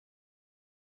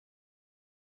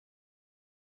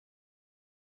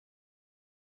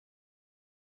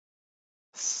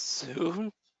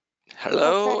Zoom.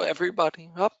 Hello, Okay. everybody.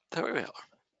 Up there we are.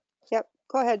 Yep.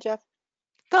 Go ahead, Jeff.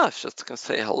 No, I was just gonna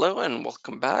say hello and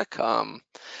welcome back.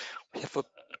 We have a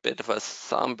bit of a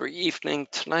somber evening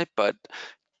tonight, but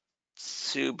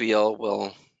Subiel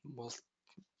will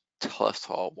tell us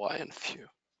all why in a few.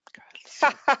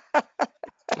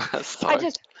 I Sorry.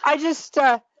 just, I just,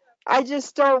 uh, I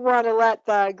just don't want to let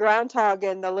the groundhog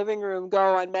in the living room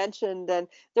go unmentioned. And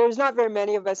there's not very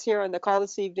many of us here on the call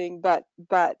this evening, but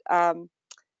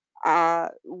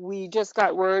we just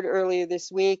got word earlier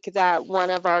this week that one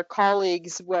of our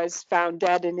colleagues was found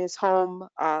dead in his home.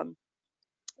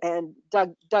 And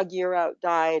Doug Yearout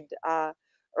died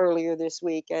earlier this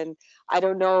week. And I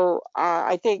don't know.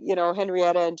 I think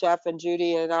Henrietta and Jeff and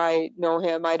Judy and I know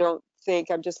him. I don't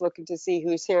think. I'm just looking to see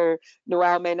who's here.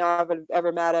 Noel may not have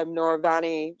ever met him, nor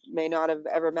Vanny may not have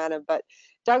ever met him. But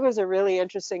Doug was a really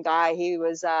interesting guy. He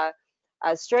was a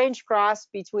strange cross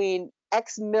between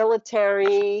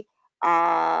ex-military,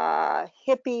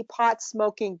 hippie, pot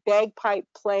smoking, bagpipe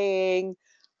playing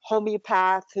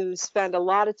homeopath who spent a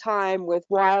lot of time with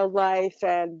wildlife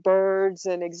and birds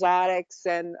and exotics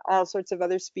and all sorts of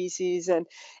other species, and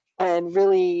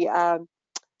really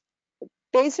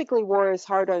basically wore his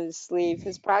heart on his sleeve.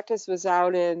 His practice was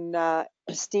out in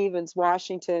Stevens,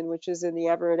 Washington, which is in the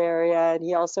Everett area, and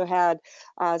he also had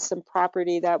some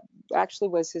property that actually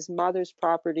was his mother's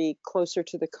property closer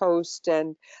to the coast,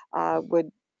 and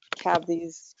would have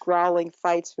these growling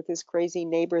fights with his crazy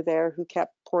neighbor there who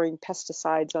kept pouring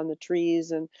pesticides on the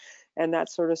trees and that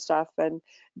sort of stuff. And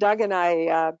Doug and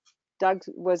I, Doug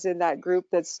was in that group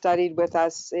that studied with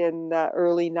us in the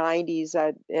early 90s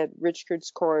at Richard's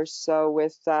course. So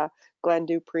with Glenn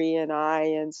Dupree and I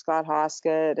and Scott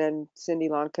Hoskett and Cindy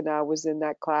Lonkana was in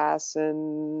that class.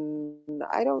 And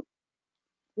I don't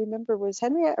remember, was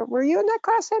Henrietta, were you in that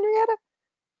class, Henrietta?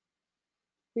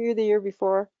 Were you the year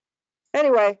before?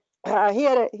 Anyway, he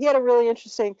had a really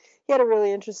interesting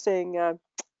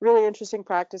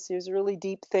practice. He was a really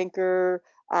deep thinker.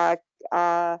 Uh,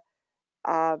 uh,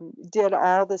 did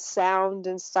all the sound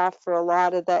and stuff for a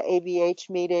lot of the AVH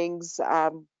meetings,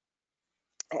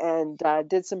 and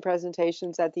did some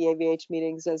presentations at the AVH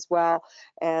meetings as well.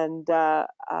 And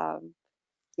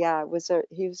yeah,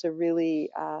 he was a really,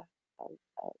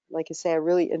 like I say, a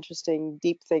really interesting,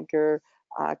 deep thinker,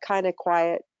 kind of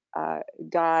quiet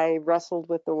guy, wrestled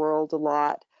with the world a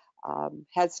lot.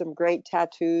 Had some great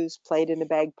tattoos, played in a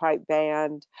bagpipe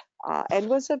band, and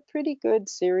was a pretty good,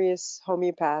 serious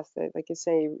homeopath. Like I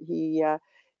say, he uh,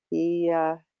 he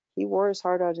wore his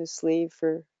heart on his sleeve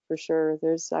for sure.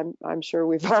 I'm sure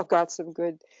we've all got some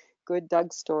good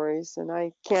Doug stories, and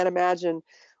I can't imagine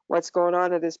what's going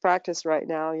on at his practice right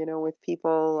now. With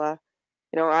people.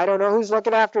 I don't know who's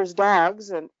looking after his dogs,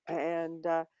 and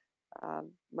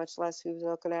much less who's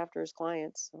looking after his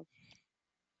clients. So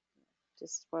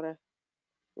just want to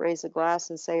raise a glass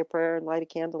and say a prayer and light a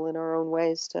candle in our own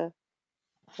ways to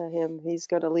him. He's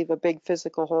going to leave a big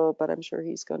physical hole, but I'm sure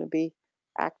he's going to be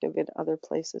active in other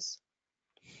places.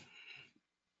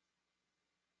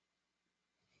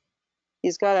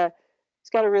 He's got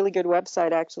a really good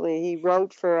website actually. He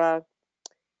wrote for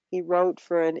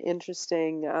an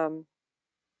interesting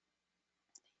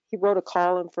he wrote a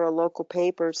column for a local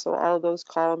paper, so all of those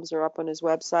columns are up on his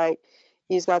website.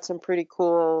 He's got some pretty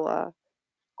cool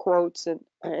quotes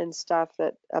and stuff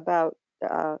that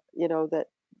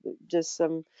just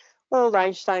some old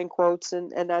Einstein quotes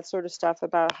and that sort of stuff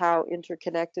about how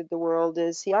interconnected the world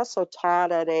is. He also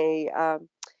taught at a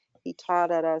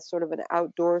sort of an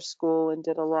outdoor school and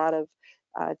did a lot of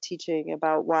teaching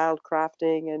about wild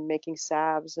crafting and making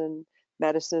salves and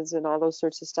medicines and all those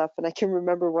sorts of stuff. And I can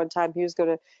remember one time he was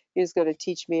going to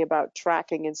teach me about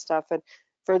tracking and stuff. And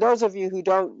for those of you who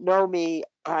don't know me,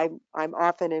 I'm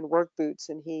often in work boots,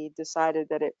 and he decided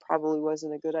that it probably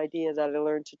wasn't a good idea that I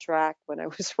learned to track when I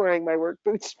was wearing my work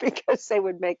boots because they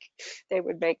would make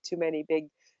too many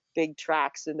big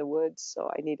tracks in the woods. So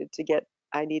I needed to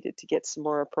get some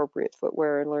more appropriate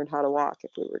footwear and learn how to walk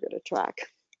if we were going to track.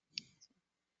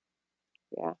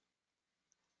 Yeah,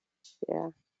 yeah.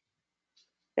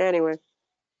 Anyway,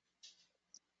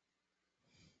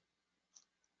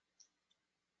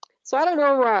 so I don't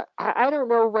know. I don't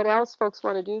know what else folks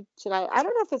want to do tonight. I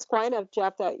don't know if it's quiet enough,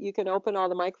 Jeff, that you can open all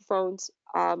the microphones.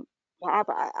 Bob,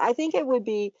 I think it would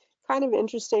be kind of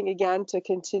interesting again to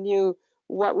continue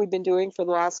what we've been doing for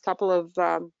the last couple of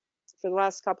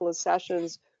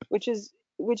sessions, which is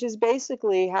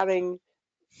basically having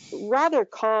rather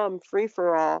calm free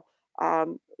for all,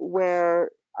 where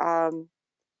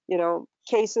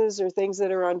cases or things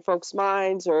that are on folks'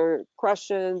 minds or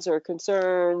questions or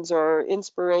concerns or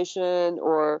inspiration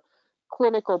or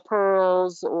clinical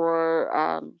pearls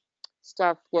or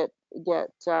stuff get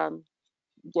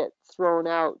thrown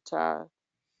out uh,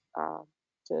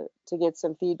 to get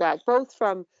some feedback, both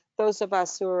from those of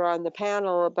us who are on the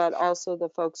panel, but also the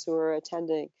folks who are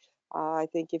attending. I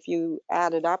think if you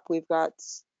add it up, we've got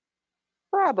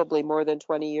probably more than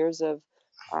 20 years of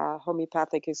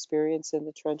homeopathic experience in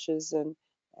the trenches, and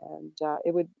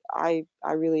it would I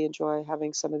really enjoy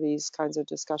having some of these kinds of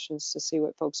discussions to see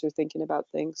what folks are thinking about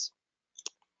things.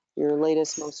 Your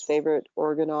latest, most favorite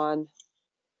organon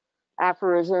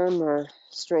aphorism or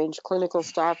strange clinical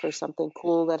stuff or something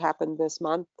cool that happened this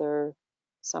month or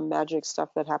some magic stuff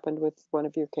that happened with one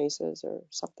of your cases or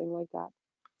something like that.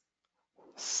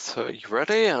 So you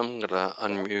ready? I'm gonna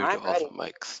unmute I'm all the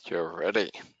ready. mics. You're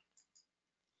ready.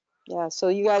 Yeah, so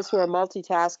you guys who are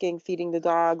multitasking, feeding the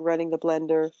dog, running the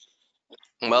blender.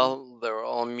 Well, they're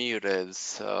all muted,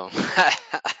 so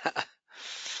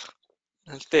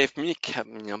they've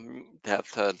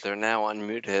that they're now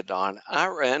unmuted on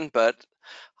our end, but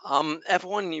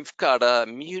everyone, you've got a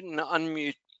mute and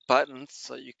unmute button,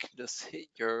 so you can just hit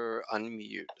your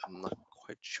unmute. I'm not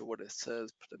quite sure what it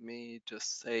says, but it may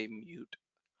just say mute.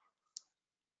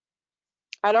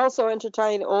 I'd also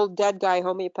entertain old dead guy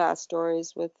homeopath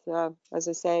stories with, as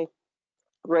I say,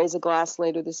 raise a glass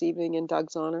later this evening in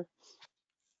Doug's honor.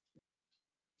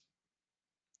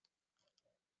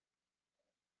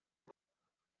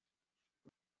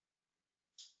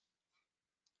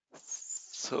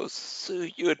 So,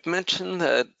 Sue, you had mentioned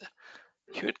that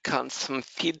you had gotten some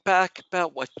feedback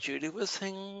about what Judy was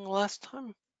saying last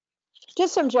time.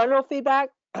 Just some general feedback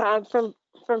from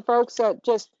folks that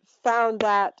just found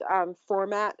that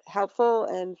format helpful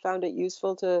and found it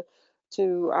useful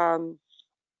to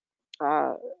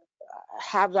uh,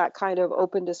 have that kind of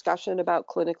open discussion about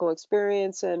clinical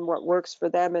experience and what works for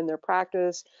them in their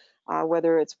practice,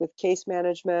 whether it's with case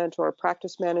management or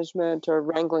practice management or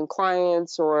wrangling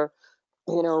clients or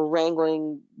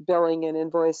wrangling billing and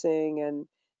invoicing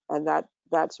and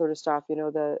that sort of stuff.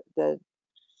 The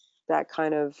that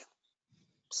kind of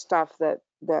stuff that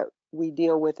we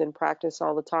deal with in practice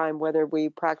all the time, whether we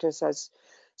practice as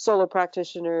solo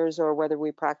practitioners or whether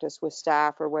we practice with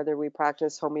staff or whether we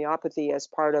practice homeopathy as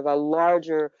part of a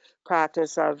larger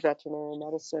practice of veterinary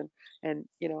medicine, and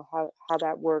how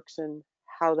that works and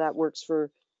how that works for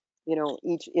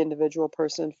each individual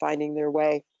person finding their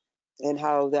way, and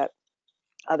how that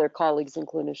other colleagues and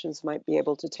clinicians might be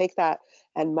able to take that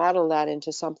and model that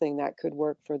into something that could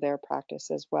work for their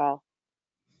practice as well.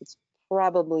 It's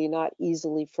probably not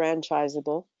easily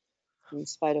franchisable, in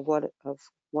spite of what of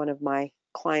one of my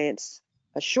clients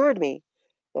assured me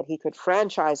that he could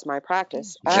franchise my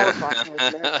practice all across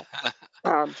North America.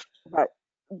 Um,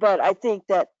 but I think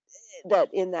that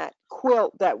in that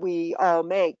quilt that we all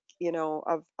make,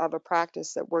 of a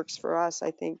practice that works for us, I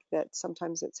think that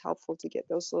sometimes it's helpful to get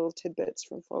those little tidbits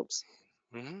from folks.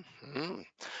 Mhm.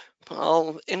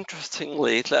 Well,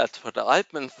 interestingly, that's what I've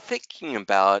been thinking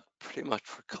about pretty much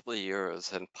for a couple of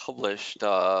years and published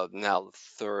now the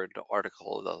third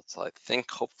article that's, I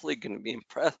think, hopefully going to be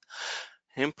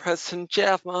impress in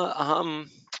JAMA.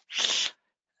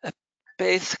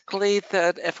 Basically,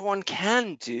 that everyone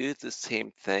can do the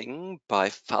same thing by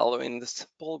following the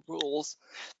simple rules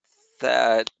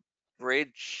that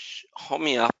bridge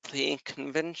homeopathy and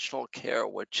conventional care,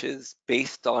 which is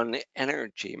based on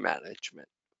energy management.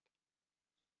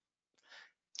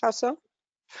 How so?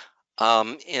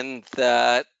 In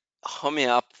that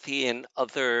homeopathy and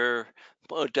other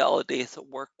modalities that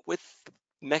work with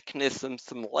mechanisms,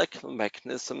 the molecular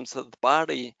mechanisms of the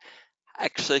body,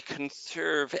 actually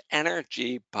conserve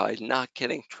energy by not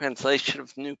getting translation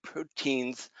of new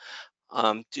proteins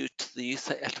due to the use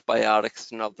of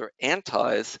antibiotics and other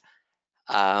antis.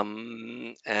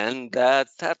 And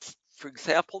that's, for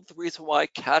example, the reason why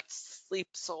cats sleep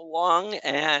so long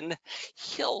and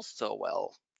heal so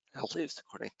well. At least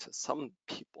according to some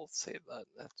people say that.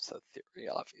 That's a theory,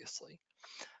 obviously.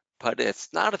 But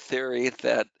it's not a theory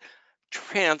that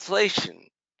translation,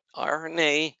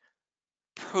 RNA,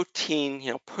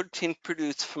 protein, protein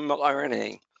produced from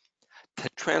RNA,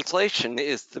 that translation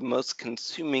is the most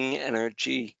consuming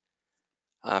energy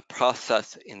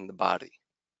process in the body.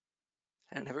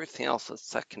 And everything else is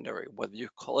secondary, whether you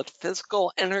call it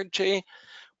physical energy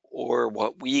or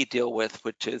what we deal with,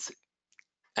 which is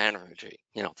energy,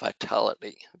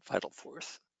 vitality, vital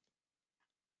force.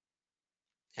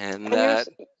 And And you're that,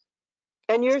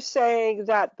 and you're saying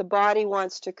that the body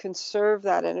wants to conserve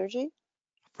that energy,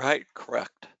 right,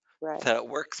 correct, right? that it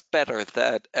works better,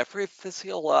 that every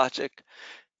physiologic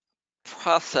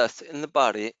process in the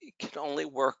body, it can only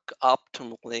work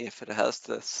optimally if it has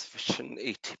the sufficient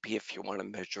ATP. If you want to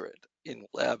measure it in the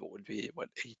lab, it would be what,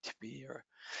 ATP or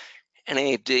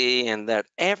NAD, and that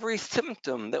every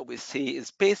symptom that we see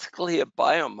is basically a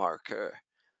biomarker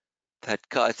that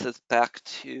guides us back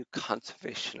to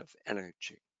conservation of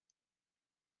energy.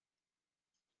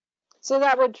 So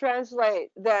that would translate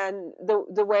then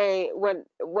the way when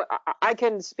I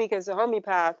can speak as a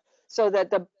homeopath, so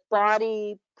that the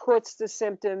body puts the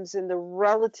symptoms in the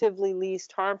relatively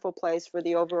least harmful place for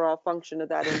the overall function of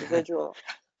that individual.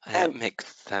 That And makes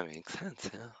sense,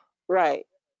 yeah. right.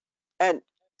 And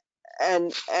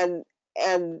and and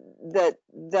and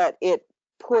that it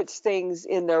puts things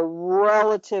in the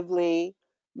relatively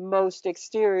most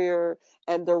exterior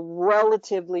and the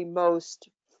relatively most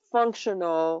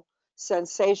functional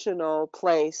sensational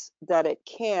place that it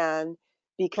can,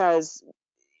 because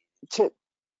to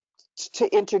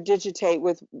interdigitate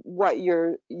with what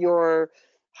your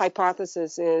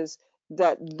hypothesis is,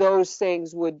 that those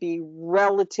things would be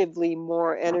relatively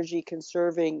more energy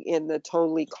conserving in the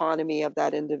total economy of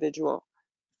that individual.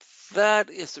 That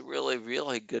is a really,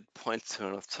 really good point, Sue,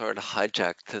 and I'm sorry to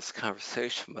hijack this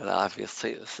conversation, but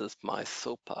obviously this is my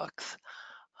soapbox.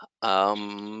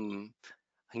 Um,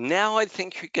 Now I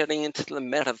think you're getting into the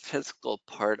metaphysical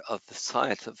part of the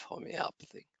science of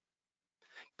homeopathy.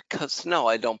 Because no,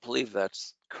 I don't believe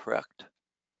that's correct.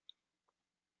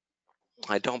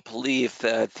 I don't believe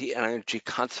that the energy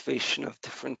conservation of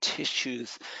different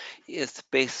tissues is the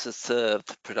basis of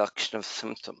the production of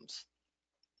symptoms.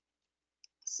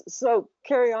 So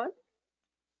carry on.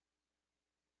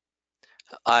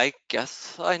 I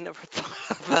guess I never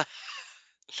thought of that.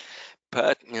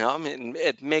 But I mean,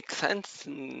 it makes sense.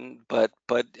 But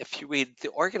if you read the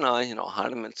organon,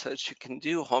 Hahnemann says you can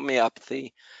do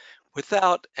homeopathy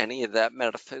without any of that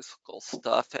metaphysical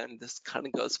stuff. And this kind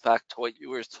of goes back to what you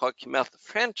were talking about the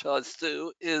franchise,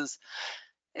 too, is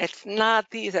it's not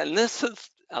these, and this is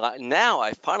now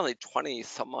I finally, 20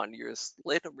 some odd years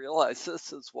later, realize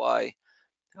this is why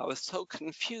I was so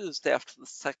confused after the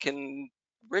second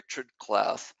Richard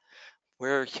class,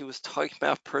 where he was talking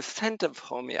about percent of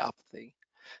homeopathy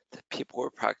that people were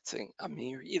practicing. I mean,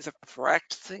 you're either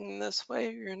practicing this way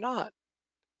or you're not.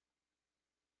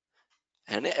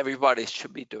 And everybody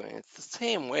should be doing it the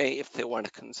same way if they want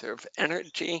to conserve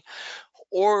energy,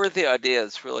 or the idea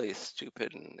is really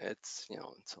stupid and it's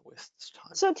a waste of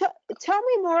time. So tell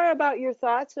me more about your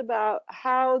thoughts about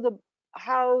how the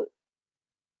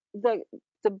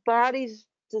the body's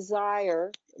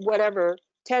desire, whatever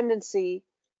tendency.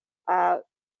 Uh,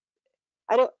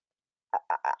 I don't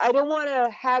I don't want to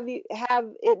have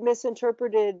it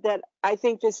misinterpreted that I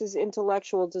think this is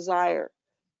intellectual desire.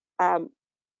 Um,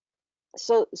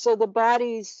 so the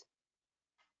body's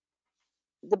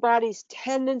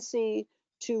tendency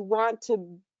to want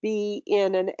to be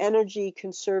in an energy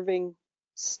conserving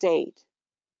state.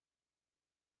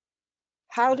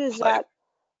 How does But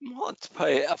that? well, it's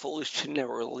probably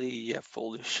evolutionary.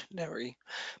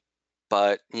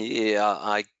 But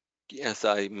yeah, as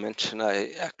I mentioned, I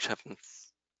actually haven't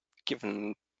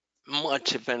given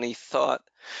much of any thought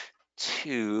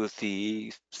to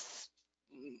the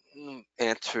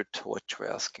answer to what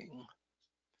you're asking.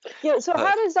 So But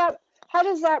how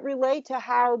does that relate to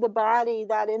how the body,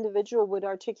 that individual, would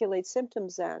articulate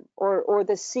symptoms then, or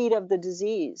the seat of the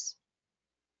disease?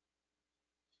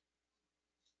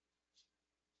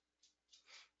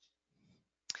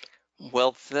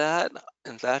 well,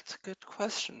 that's a good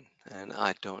question, and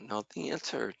I don't know the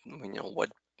answer.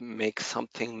 What makes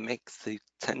something makes the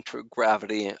center of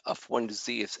gravity of one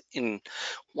disease in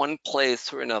one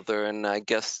place or another, and I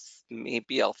guess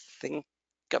maybe I'll think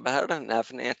about it and have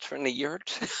an answer in a year or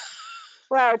two.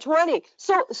 Well, 20.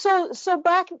 So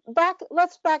back.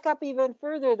 Let's back up even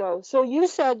further though. So you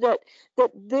said that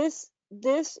this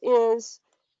is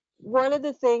one of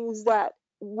the things that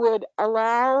would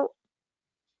allow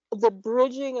the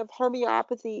bridging of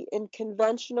homeopathy and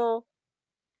conventional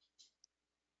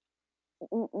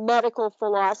medical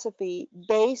philosophy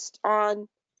based on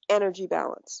energy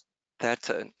balance. That's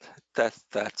it. That's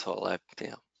all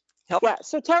Yep. Yeah.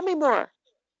 So tell me more.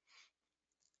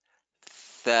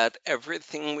 That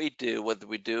everything we do, whether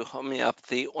we do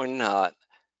homeopathy or not,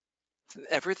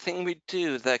 everything we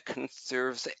do that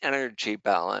conserves energy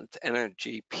balance,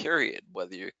 energy period,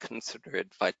 whether you consider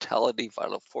it vitality,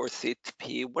 vital force,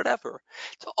 ATP, whatever,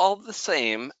 it's all the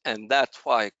same. And that's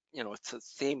why, it's the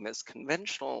same as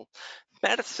conventional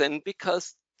medicine,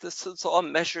 because this is all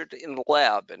measured in the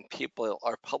lab and people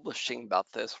are publishing about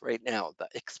this right now. The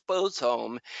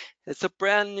exposome is a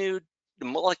brand new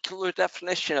molecular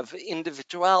definition of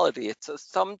individuality. It's a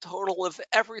sum total of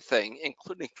everything,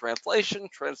 including translation,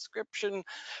 transcription,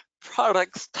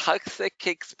 products, toxic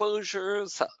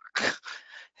exposures.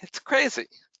 It's crazy.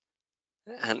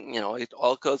 And, it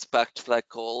all goes back to that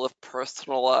goal of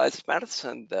personalized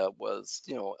medicine that was,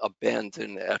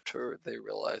 abandoned after they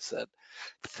realized that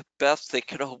the best they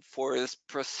could hope for is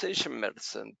precision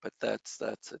medicine, but that's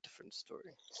a different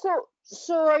story.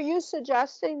 So are you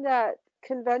suggesting that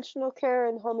conventional care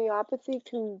and homeopathy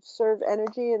conserve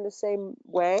energy in the same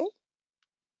way?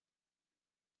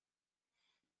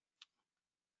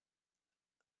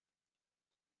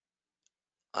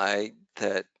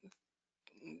 That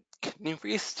Can you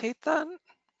restate that?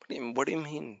 What do you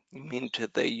mean? You mean do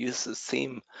they use the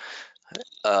same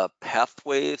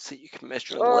pathways that you can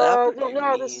measure in the lab, or do Well, you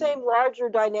no, the mean? same larger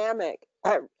dynamic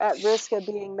at risk of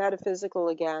being metaphysical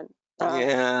again.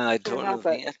 Yeah, I Can't don't know help the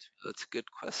it. answer. That's a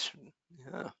good question.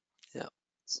 Yeah, yeah.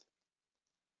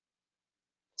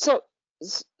 So,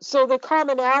 so the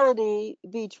commonality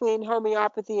between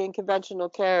homeopathy and conventional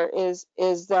care is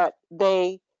that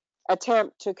they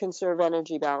attempt to conserve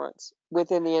energy balance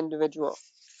within the individual.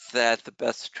 That the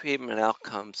best treatment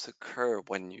outcomes occur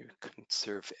when you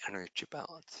conserve energy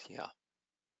balance. Yeah,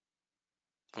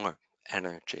 or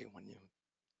energy when you.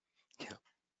 Yeah.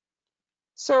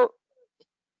 So,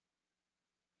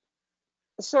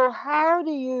 so how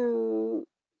do you?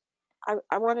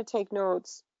 I want to take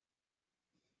notes.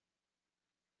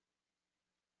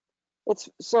 It's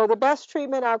so the best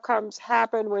treatment outcomes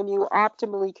happen when you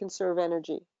optimally conserve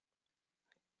energy.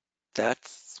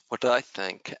 That's what I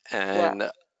think, Yeah.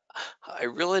 and I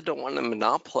really don't want to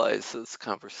monopolize this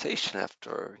conversation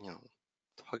after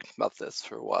talking about this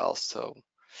for a while. So,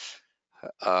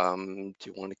 do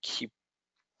you want to keep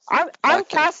I'm back and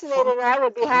fascinated, forth? and I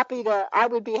would be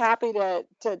happy to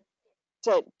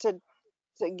to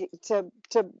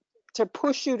to to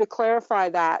push you to clarify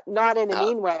that, not in a Uh,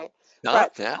 mean way, no,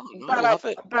 but yeah, no, I but I love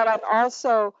it. but I'm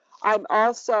also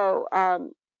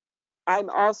I'm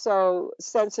also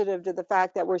sensitive to the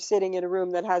fact that we're sitting in a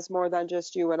room that has more than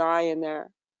just you and I in there.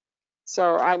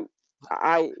 So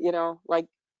like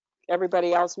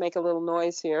everybody else, make a little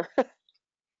noise here.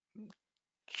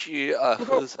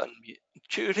 Who's on mute?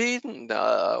 Judy?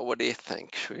 What do you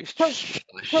think? Because Should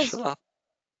I shut because up?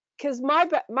 because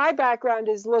my background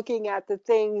is looking at the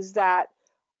things that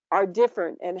are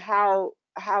different and how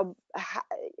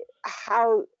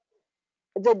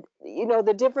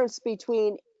the difference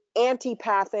between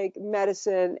antipathic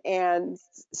medicine and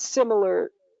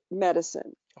similar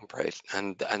medicine. Right,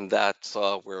 and that's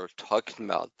all we're talking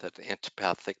about, that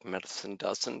antipathic medicine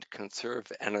doesn't conserve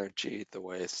energy the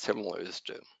way similars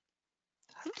do.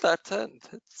 That's it.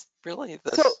 It's really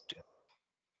So this.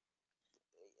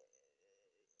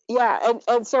 yeah,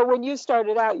 and so when you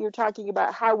started out, you're talking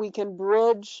about how we can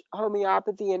bridge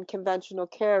homeopathy and conventional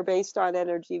care based on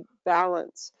energy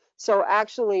balance. So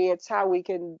actually, it's how we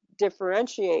can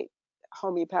differentiate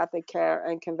homeopathic care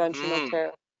and conventional Hmm,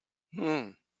 care. hmm,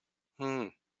 hmm,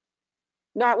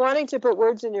 Not wanting to put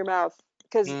words in your mouth,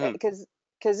 because hmm, because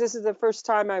because this is the first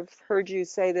time I've heard you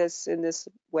say this in this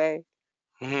way.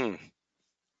 hmm.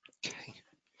 Okay.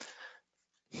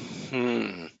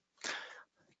 Hmm.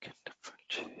 Can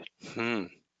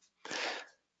differentiate.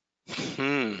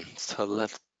 Hmm. So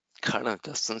that kind of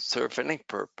doesn't serve any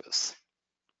purpose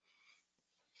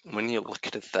when you look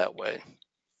at it that way.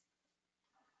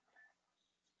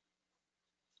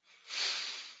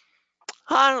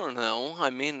 I don't know. I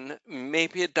mean,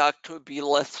 maybe a doctor would be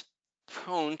less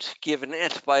prone to give an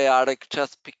antibiotic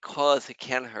just because it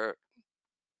can hurt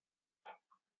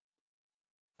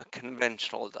a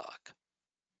conventional doc.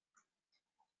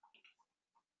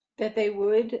 That they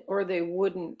would or they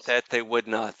wouldn't. That they would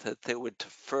not, that they would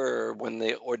defer when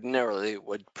they ordinarily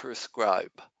would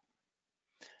prescribe.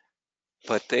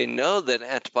 But they know that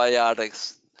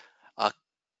antibiotics uh,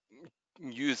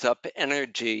 use up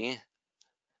energy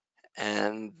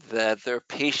and that their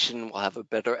patient will have a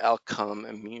better outcome,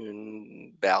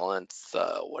 immune balance,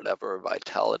 whatever,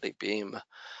 vitality beam,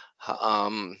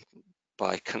 um,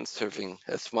 by conserving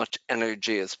as much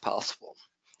energy as possible.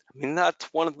 I mean, that's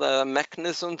one of the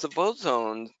mechanisms of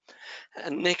ozone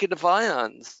and negative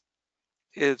ions,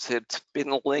 is it's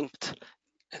been linked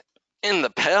in the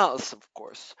past, of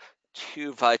course,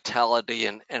 to vitality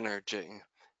and energy.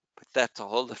 But that's a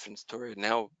whole different story.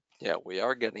 Now, yeah, we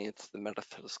are getting into the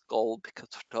metaphysical because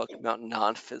we're talking about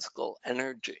non-physical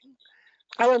energy.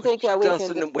 I don't think that we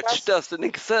can which discuss. doesn't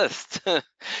exist. Well,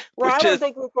 I Which don't is,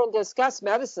 think we can discuss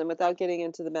medicine without getting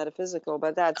into the metaphysical,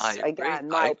 but that's again I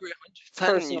my agree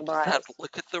 100%. And you personal just have to bias.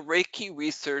 look at the Reiki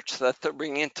research that they're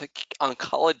bringing into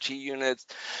oncology units,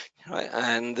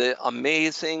 and the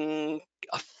amazing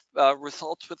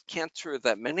results with cancer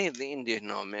that many of the Indian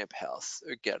homeopaths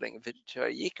are getting.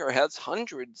 Vijay Iyer has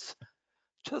hundreds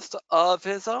just of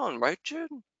his own, right, Jude?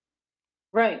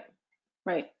 Right,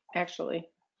 actually.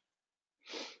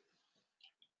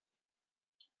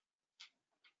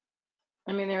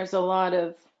 I mean, there's a lot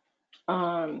of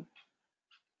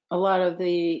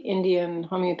the Indian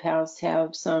homeopaths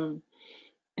have some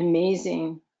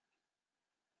amazing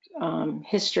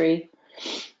history,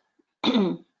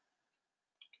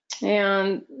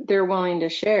 and they're willing to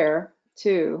share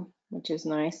too, which is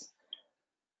nice.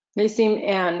 They seem,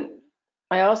 and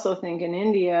I also think in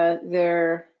India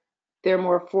they're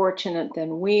more fortunate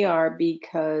than we are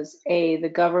because A, the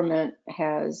government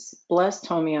has blessed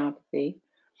homeopathy,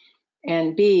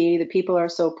 and B, the people are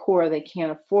so poor they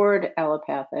can't afford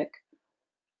allopathic.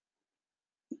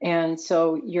 And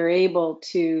so you're able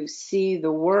to see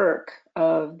the work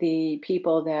of the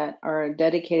people that are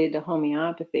dedicated to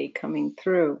homeopathy coming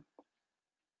through.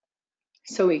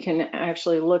 So we can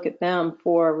actually look at them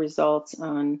for results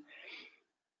on,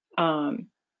 and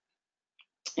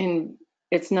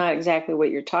it's not exactly what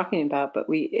you're talking about, but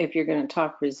if you're going to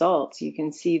talk results, you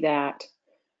can see that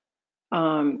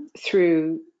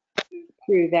through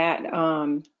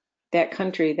that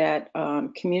country, that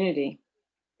community,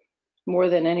 more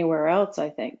than anywhere else, I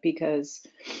think, because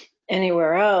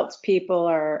anywhere else, people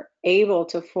are able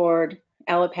to afford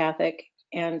allopathic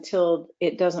until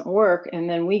it doesn't work, and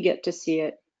then we get to see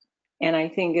it. And I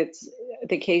think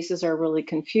the cases are really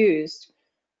confused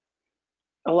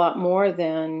a lot more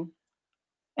than,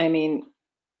 I mean,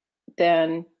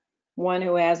 than one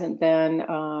who hasn't been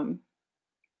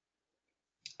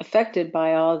affected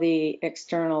by all the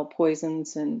external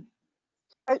poisons and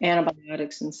I,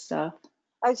 antibiotics and stuff.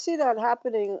 I see that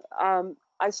happening.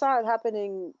 I saw it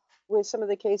happening with some of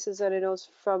the cases that I know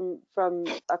from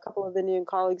a couple of Indian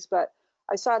colleagues, but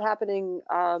I saw it happening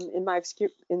in my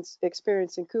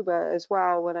experience in Cuba as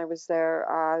well when I was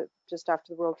there just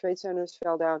after the World Trade Centers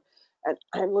fell down. And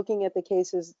I'm looking at the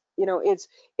cases. You know, it's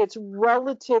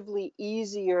relatively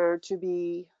easier to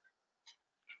be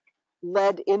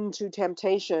led into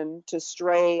temptation to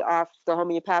stray off the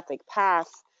homeopathic path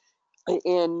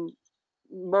in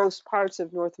most parts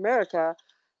of North America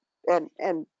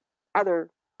and other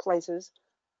places,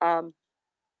 um,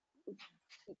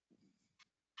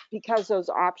 because those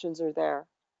options are there.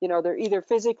 You know, they're either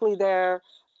physically there,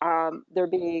 they're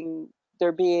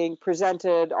being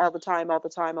presented all the time, all the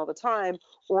time, all the time,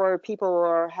 or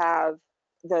people have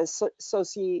the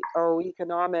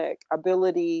socioeconomic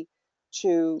ability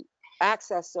to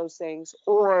access those things,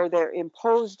 or they're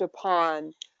imposed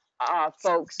upon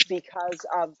folks because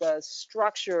of the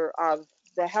structure of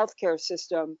the healthcare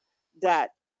system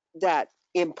that that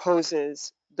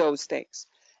imposes those things.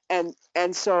 And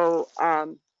so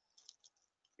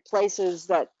places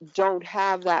that don't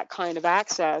have that kind of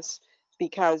access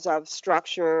because of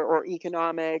structure or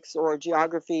economics or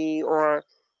geography or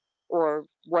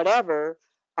whatever,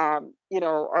 you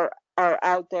know, are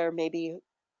out there maybe,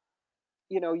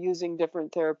 you know, using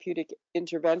different therapeutic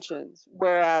interventions.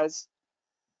 Whereas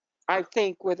I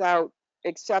think without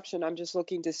exception, I'm just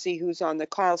looking to see who's on the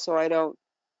call so I don't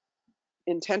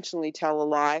intentionally tell a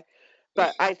lie.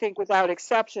 But I think without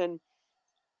exception,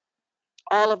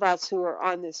 all of us who are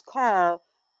on this call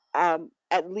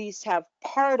at least have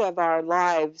part of our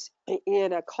lives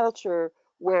in a culture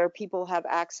where people have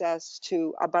access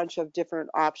to a bunch of different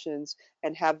options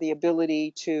and have the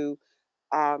ability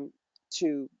um,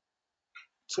 to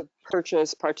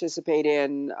purchase, participate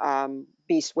in,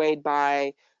 be swayed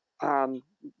by, um,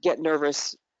 get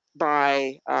nervous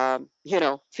by, you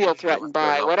know, feel threatened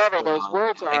by, whatever those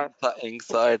words are.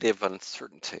 Anxiety of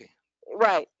uncertainty.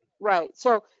 Right, right.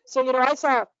 So you know,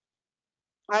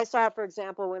 I saw, for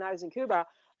example, when I was in Cuba,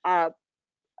 uh,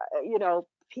 you know,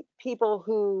 people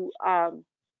who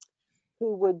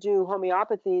would do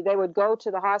homeopathy, they would go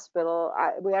to the hospital.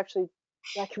 I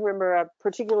can remember a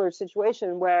particular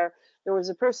situation where there was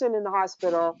a person in the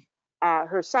hospital.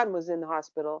 Her son was in the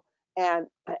hospital, and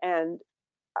and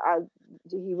uh,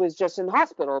 he was just in the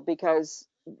hospital because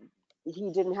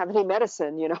he didn't have any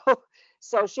medicine, you know.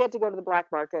 So she had to go to the black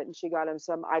market and she got him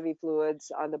some IV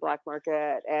fluids on the black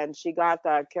market. And she got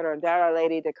the curandera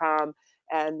lady to come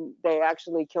and they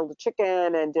actually killed a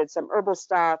chicken and did some herbal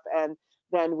stuff. And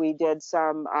then we did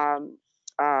some,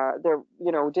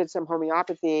 you know, did some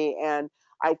homeopathy. And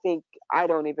I think I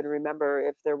don't even remember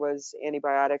if there was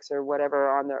antibiotics or whatever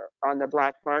on the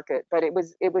black market, but it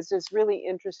was this really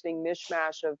interesting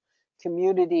mishmash of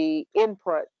community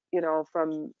input,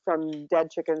 from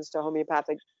dead chickens to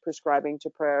homeopathic prescribing to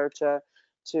prayer to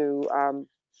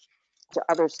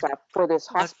other stuff for this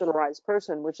I've hospitalized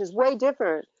person, which is way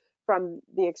different from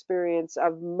the experience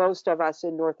of most of us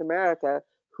in North America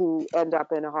who end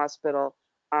up in a hospital.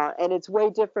 And it's way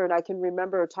different. I can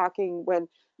remember talking when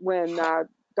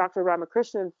Dr.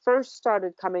 Ramakrishnan first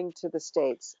started coming to the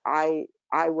States. I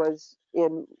was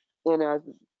in a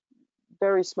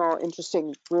very small,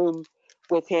 interesting room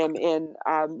with him in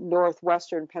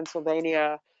northwestern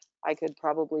Pennsylvania. I could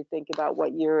probably think about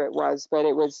what year it was, but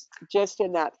it was just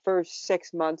in that first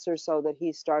 6 months or so that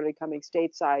he started coming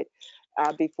stateside,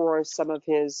 before some of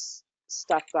his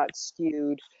stuff got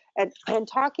skewed. And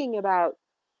talking about,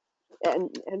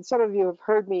 and some of you have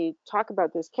heard me talk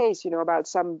about this case, about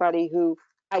somebody who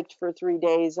hiked for 3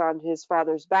 days on his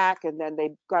father's back, and then they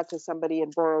got to somebody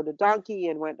and borrowed a donkey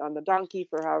and went on the donkey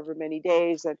for however many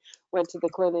days and went to the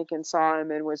clinic and saw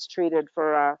him and was treated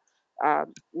for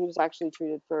he was actually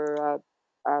treated for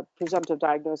presumptive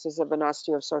diagnosis of an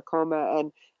osteosarcoma,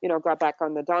 and got back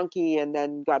on the donkey and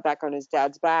then got back on his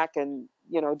dad's back, and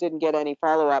didn't get any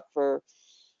follow-up for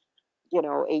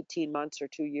 18 months or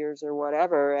 2 years or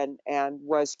whatever, and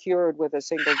was cured with a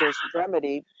single dose of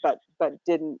remedy, but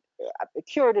didn't,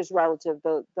 cured is relative.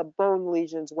 The bone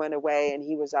lesions went away and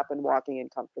he was up and walking and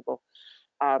comfortable.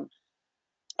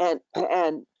 And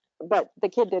but the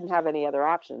kid didn't have any other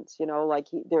options, like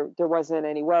there wasn't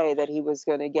any way that he was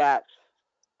going to get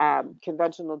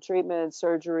conventional treatment,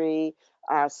 surgery,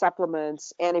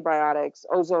 supplements, antibiotics,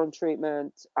 ozone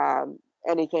treatment,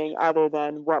 anything other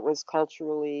than what was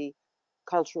culturally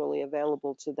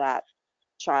available to that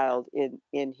child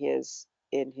in his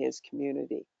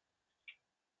community.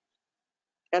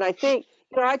 And I think,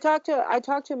 I talk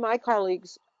to my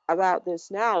colleagues about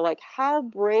this now, like, how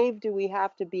brave do we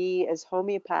have to be as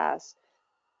homeopaths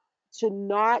to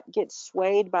not get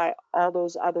swayed by all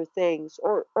those other things,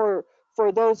 or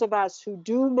for those of us who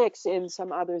do mix in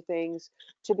some other things,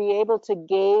 to be able to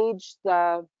gauge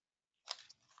the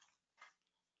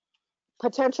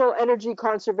potential energy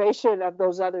conservation of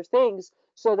those other things,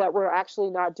 so that we're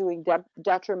actually not doing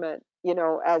detriment,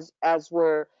 as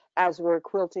we're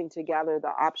quilting together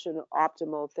the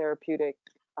optimal therapeutic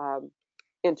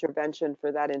intervention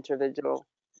for that individual.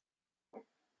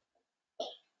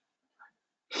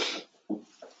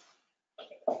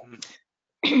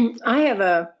 I have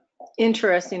a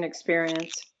interesting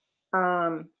experience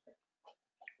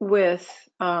with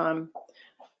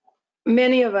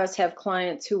many of us have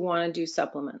clients who want to do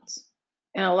supplements,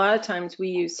 and a lot of times we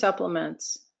use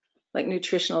supplements like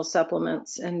nutritional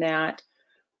supplements and that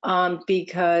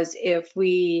because if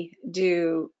we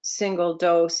do single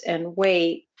dose and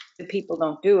wait, the people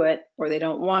don't do it, or they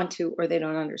don't want to, or they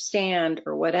don't understand,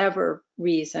 or whatever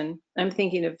reason. I'm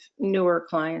thinking of newer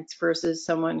clients versus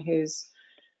someone who's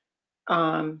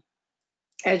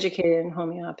educated in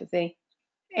homeopathy.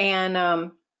 And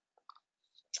I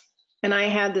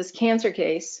had this cancer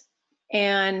case,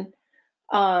 and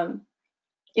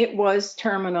it was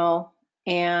terminal,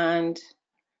 and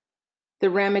the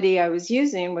remedy I was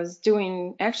using was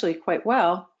doing actually quite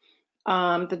well.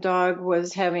 The dog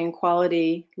was having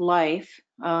quality life.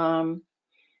 The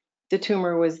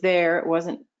tumor was there; it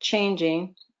wasn't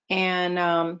changing,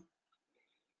 and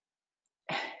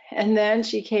then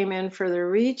she came in for the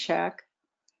recheck,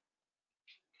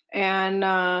 and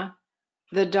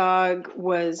the dog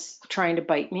was trying to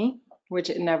bite me, which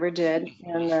it never did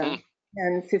in the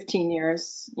 10, 15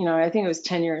 years, I think it was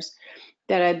 10 years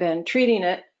that I've been treating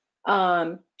it.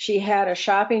 She had a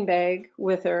shopping bag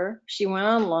with her. She went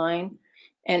online,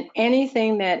 and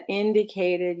anything that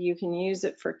indicated you can use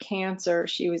it for cancer,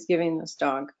 she was giving this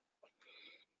dog.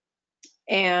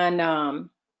 And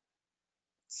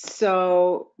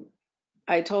so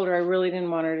I told her I really didn't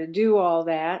want her to do all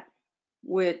that,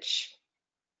 which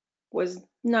was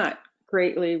not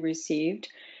greatly received.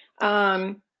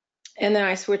 And then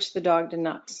I switched the dog to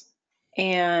nuts.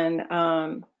 And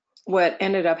what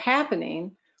ended up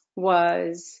happening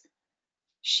was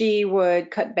she would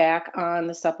cut back on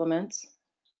the supplements,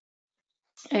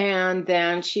 and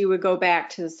then she would go back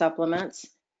to the supplements,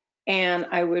 and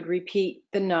I would repeat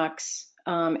the Nux.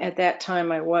 At that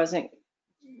time, I wasn't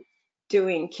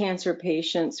doing cancer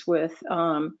patients with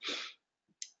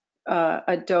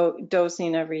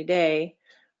dosing every day.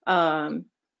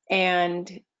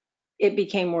 And it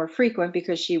became more frequent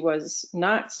because she was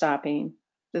not stopping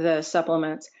the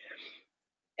supplements.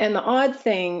 And the odd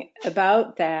thing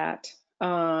about that,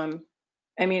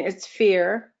 it's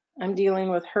fear. I'm dealing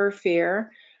with her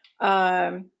fear.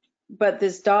 But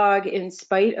this dog, in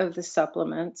spite of the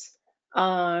supplements,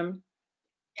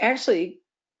 actually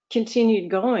continued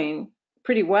going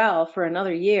pretty well for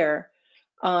another year.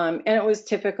 And it was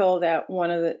typical that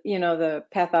one of the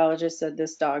pathologist said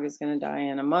this dog is going to die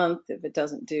in a month if it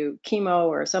doesn't do chemo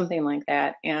or something like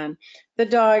that. And the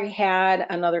dog had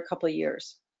another couple of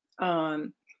years.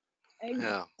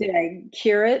 Yeah. Did I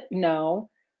cure it? No.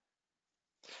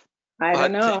 I don't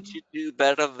But know. did you do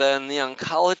better than the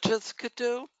oncologist could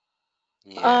do?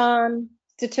 Yeah.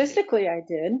 Statistically, I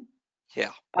did.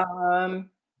 Yeah.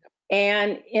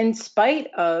 And in spite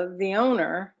of the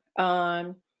owner,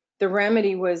 the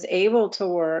remedy was able to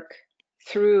work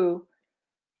through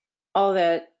all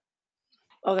that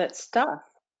stuff,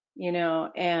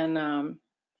 and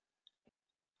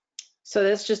so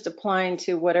that's just applying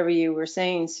to whatever you were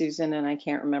saying, Susan, and I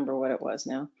can't remember what it was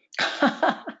now.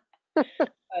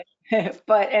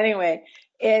 But anyway,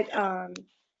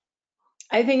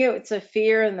 I think it's a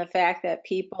fear and the fact that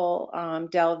people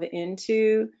delve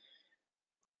into.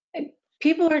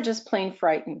 People are just plain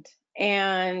frightened,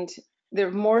 and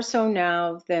they're more so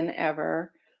now than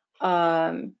ever.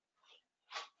 When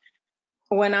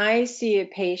I see a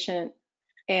patient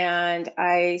and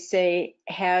I say,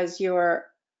 has your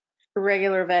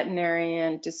regular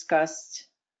veterinarian discussed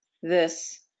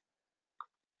this?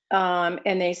 And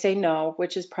they say no,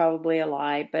 which is probably a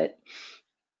lie, but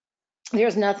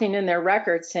there's nothing in their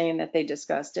record saying that they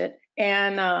discussed it.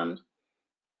 And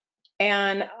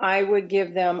I would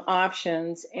give them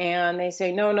options, and they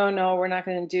say, no, no, no, we're not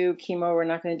going to do chemo, we're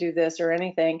not going to do this or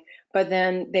anything. But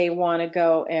then they want to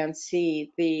go and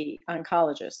see the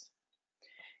oncologist.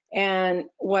 And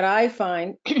what I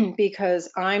find,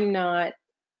 because I'm not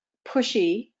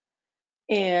pushy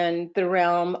in the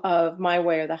realm of my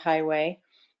way or the highway,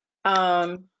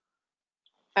 I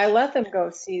let them go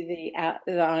see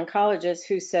the oncologist,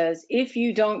 who says, if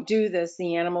you don't do this,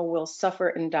 the animal will suffer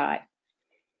and die.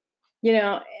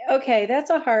 Okay, that's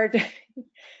a hard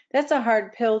that's a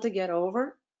hard pill to get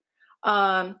over.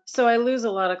 So I lose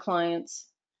a lot of clients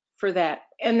for that,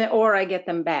 or I get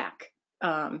them back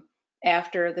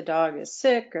after the dog is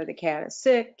sick or the cat is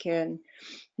sick, and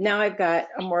now I've got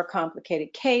a more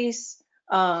complicated case.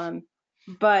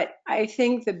 But I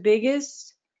think the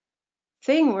biggest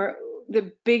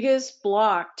the biggest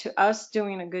block to us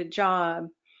doing a good job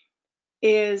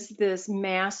is this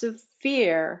massive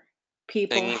fear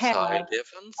people have Anxiety of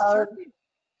of, uncertainty.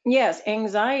 yes,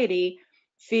 anxiety,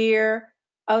 fear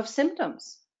of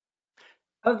symptoms,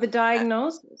 of the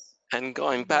diagnosis. And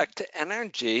going back to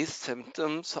energy,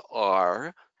 symptoms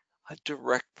are a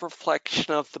direct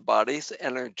reflection of the body's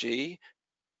energy,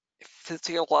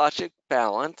 physiologic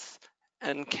balance,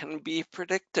 and can be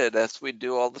predicted, as we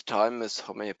do all the time as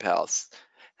homeopaths.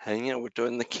 And we're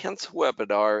doing the cancer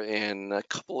webinar in a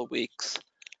couple of weeks.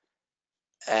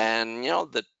 And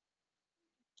the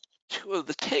two of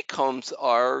the take homes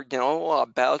are,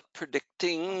 about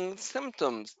predicting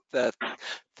symptoms, that the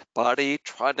body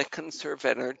trying to conserve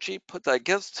energy. But I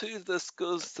guess too, this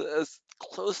goes as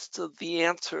close to the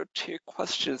answer to your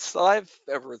question as I've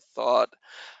ever thought,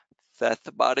 that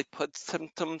the body puts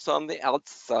symptoms on the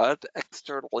outside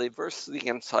externally versus the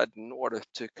inside in order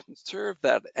to conserve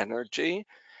that energy,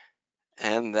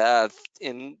 and that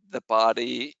in the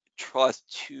body tries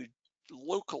to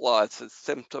localize a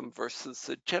symptom versus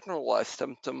a generalized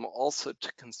symptom, also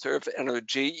to conserve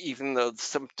energy, even though the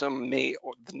symptom may,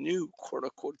 or the new quote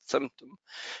unquote symptom,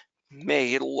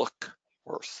 may look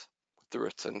worse, whether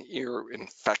it's an ear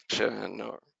infection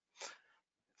or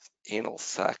anal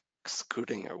sac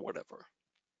scooting or whatever.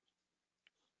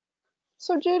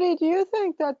 So Judy, do you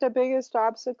think that the biggest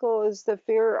obstacle is the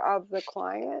fear of the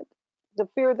client, the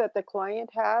fear that the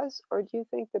client has, or do you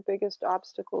think the biggest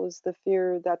obstacle is the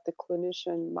fear that the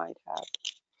clinician might have?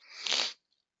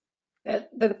 That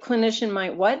the clinician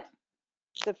might what?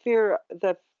 The fear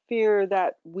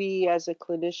that we as a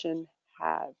clinician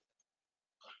have.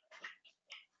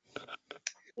 That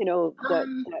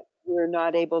Um, we're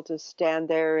not able to stand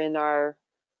there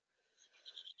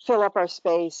fill up our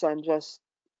space and just,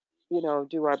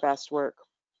 do our best work.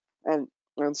 And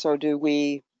so do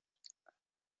we.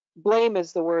 Blame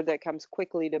is the word that comes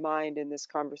quickly to mind in this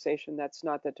conversation. That's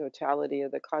not the totality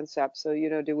of the concept. So,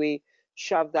 do we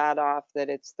shove that off,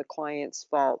 that it's the client's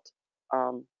fault,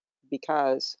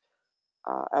 because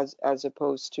as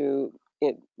opposed to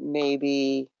it may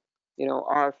be,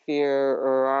 our fear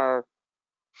or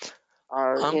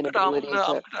our But I'm inability gonna, to.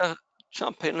 I'm gonna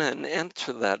jump in and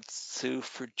answer that, Sue,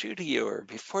 for Judy, or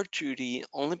before Judy,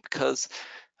 only because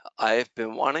I've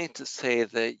been wanting to say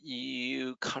that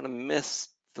you kind of missed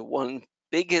the one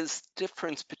biggest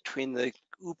difference between the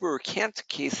uber cancer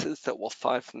cases that we'll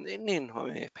find from the Indian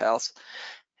homeopaths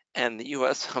and the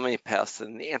US homeopaths?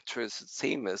 And the answer is the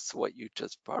same as what you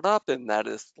just brought up, and that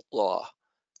is the law.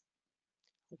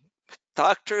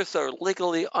 Doctors are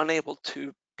legally unable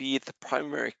to be the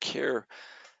primary care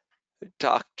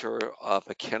doctor of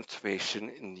a cancer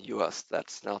patient in the US.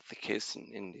 That's not the case in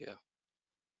India.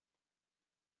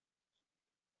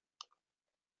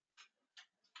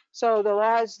 So the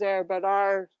law is there, but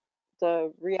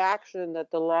the reaction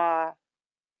that the law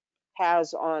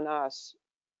has on us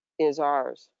is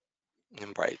ours.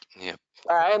 Right, yeah.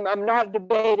 I'm not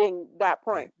debating that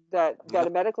point, that Yep. a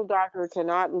medical doctor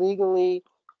cannot legally,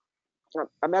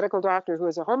 a medical doctor who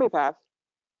is a homeopath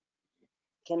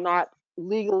cannot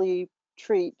legally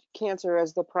treat cancer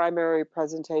as the primary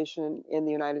presentation in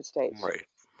the United States. Right,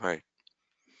 right.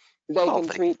 They Well, can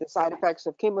treat the side effects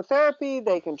of chemotherapy,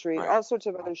 they can treat right. all sorts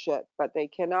of other shit, but they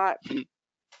cannot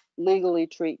legally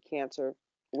treat cancer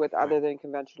with other than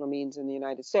conventional means in the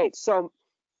United States.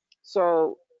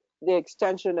 So the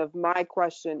extension of my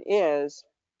question is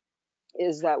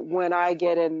that when I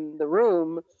get in the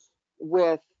room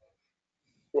with,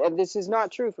 and this is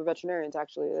not true for veterinarians,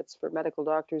 actually, it's for medical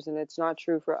doctors, and it's not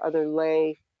true for other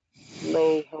lay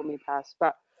homeopaths.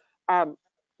 But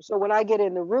so when I get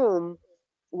in the room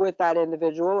with that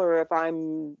individual, or if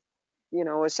I'm,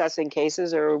 assessing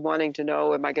cases or wanting to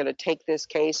know, am I going to take this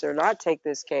case or not take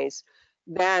this case,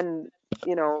 then,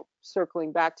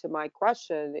 circling back to my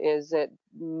question, is it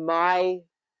my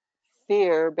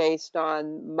fear based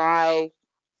on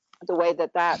the way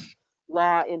that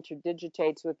law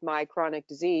interdigitates with my chronic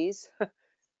disease,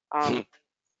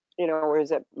 or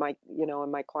is it my,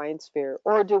 in my client's fear?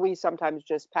 Or do we sometimes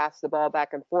just pass the ball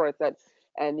back and forth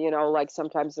and like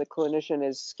sometimes the clinician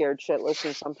is scared shitless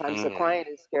and sometimes the client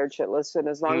is scared shitless, and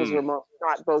as long as we're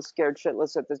not both scared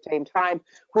shitless at the same time,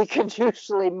 we can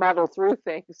usually muddle through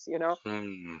things,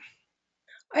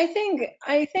 I think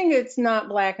it's not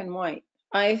black and white.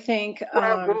 I think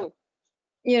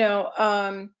you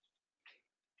know,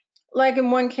 like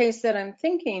in one case that I'm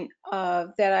thinking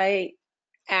of that I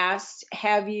asked,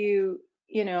 have you,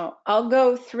 I'll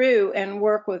go through and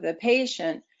work with a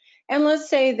patient. And let's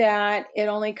say that it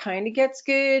only kind of gets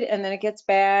good and then it gets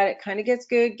bad. It kind of gets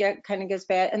good, kind of gets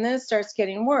bad, and then it starts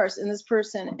getting worse. And this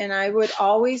person, and I would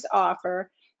always offer,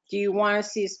 do you want to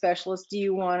see a specialist? Do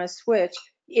you want to switch?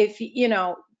 If,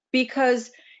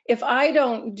 because if I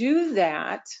don't do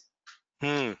that,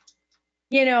 then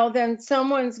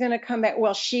someone's going to come back.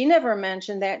 Well, she never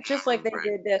mentioned that, just like they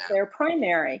did that they're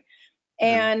primary.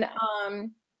 And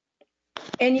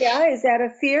yeah, is that a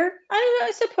fear?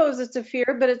 I suppose it's a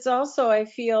fear, but it's also, I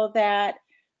feel that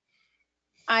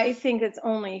I think it's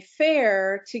only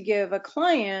fair to give a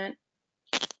client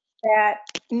that,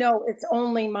 no, it's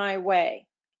only my way.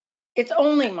 It's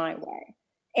only my way.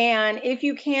 And if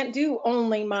you can't do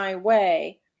only my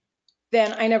way,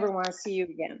 then I never want to see you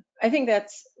again. I think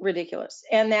that's ridiculous.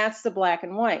 And that's the black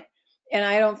and white. And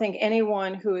I don't think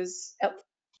anyone who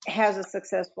has a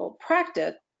successful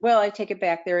practice, well, I take it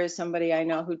back. There is somebody I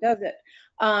know who does it.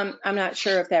 I'm not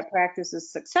sure if that practice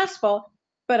is successful,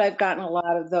 but I've gotten a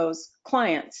lot of those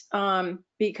clients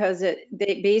because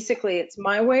basically it's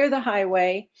my way or the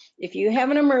highway. If you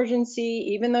have an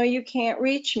emergency, even though you can't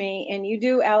reach me and you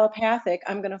do allopathic,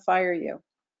 I'm going to fire you,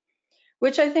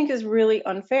 which I think is really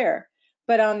unfair.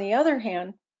 But on the other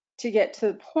hand, to get to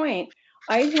the point,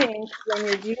 I think when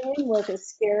you're dealing with a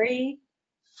scary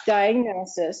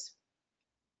diagnosis,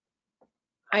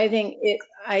 I think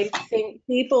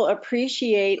people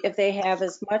appreciate if they have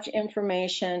as much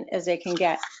information as they can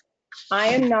get. I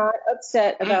am not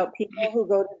upset about people who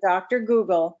go to Dr.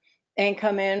 Google and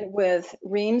come in with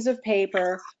reams of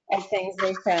paper of things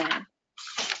they found,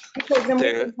 because then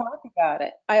we can talk about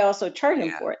it. I also charge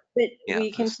them for it, but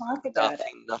we can talk about it.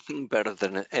 Nothing better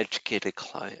than an educated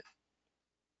client.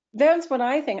 That's what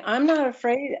I think. I'm not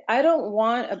afraid. I don't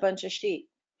want a bunch of sheep.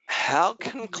 How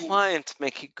can clients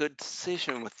make a good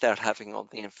decision without having all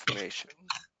the information?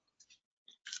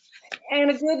 And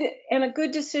a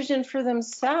good decision for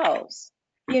themselves,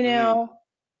 how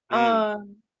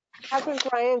can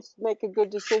clients make a good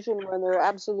decision when they're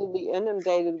absolutely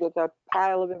inundated with a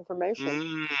pile of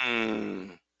information?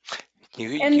 You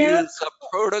use a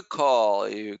protocol.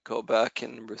 You go back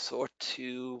and resort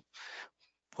to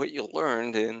what you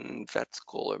learned in vet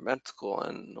school or med school,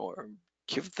 or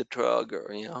give the drug,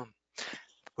 or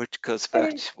which goes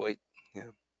back to what.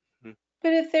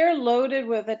 But if they're loaded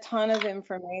with a ton of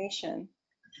information,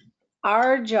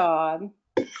 our job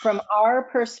from our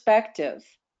perspective,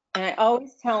 and I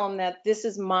always tell them that this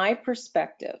is my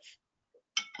perspective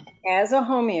as a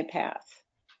homeopath,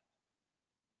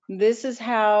 This is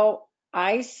how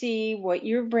I see what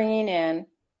you're bringing in,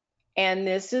 and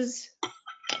this is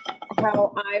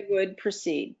how I would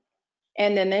proceed.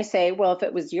 And then they say, well, if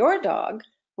it was your dog,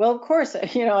 well, of course,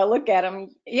 I look at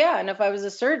him, yeah, and if I was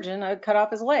a surgeon, I'd cut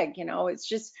off his leg. It's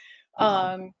just,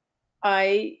 I,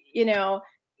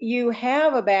 you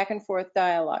have a back and forth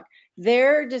dialogue.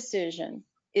 Their decision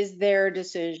is their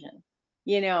decision.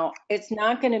 It's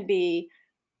not going to be,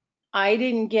 I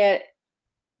didn't get,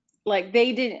 like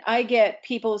they didn't, I get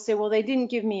people who say, well, they didn't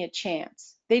give me a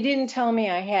chance. They didn't tell me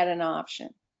I had an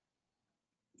option.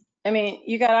 I mean,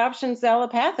 you got options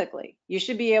telepathically. You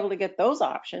should be able to get those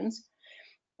options.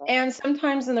 And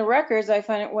sometimes in the records, I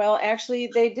find it, well,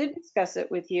 actually, they did discuss it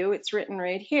with you. It's written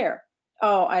right here.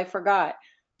 Oh, I forgot.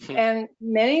 And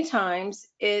many times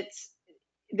they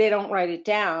don't write it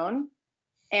down.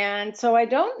 And so I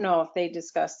don't know if they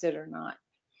discussed it or not.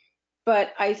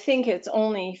 But I think it's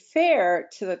only fair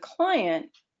to the client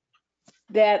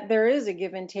that there is a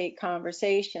give and take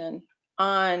conversation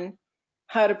on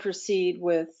how to proceed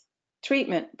with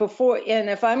treatment before. And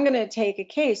if I'm going to take a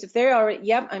case, if they're already,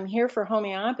 yep, I'm here for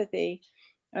homeopathy,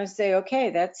 I say,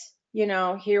 okay, that's,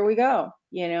 here we go,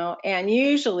 and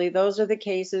usually those are the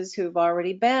cases who've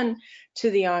already been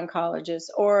to the oncologist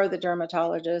or the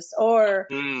dermatologist or,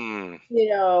 Joe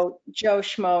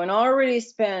Schmo and already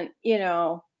spent,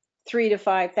 $3,000 to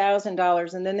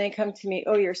 $5,000. And then they come to me,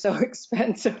 oh, you're so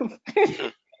expensive. And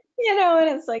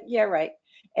it's like, yeah, right.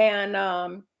 And,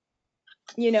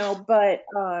 but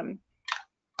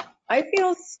I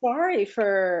feel sorry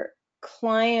for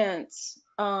clients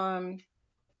and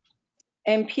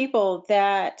people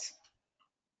that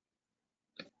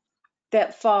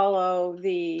follow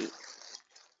the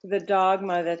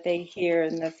dogma that they hear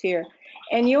and the fear.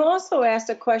 And you also asked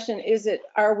a question,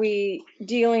 are we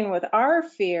dealing with our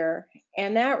fear?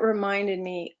 And that reminded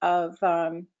me of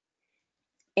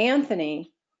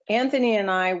Anthony. Anthony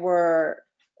and I were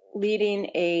leading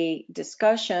a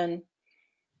discussion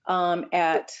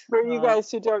at For you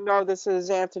guys who don't know, this is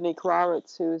Anthony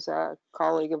Krawitz, who's a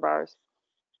colleague of ours.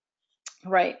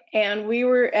 Right. And we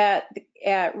were at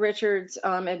Richard's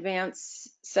advanced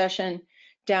session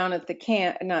down at the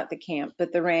camp, not the camp,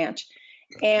 but the ranch.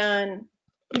 And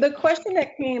the question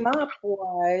that came up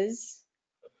was,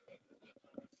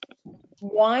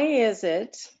 why is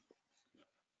it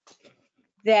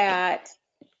that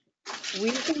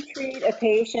we can treat a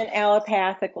patient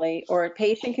allopathically, or a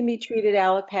patient can be treated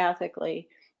allopathically,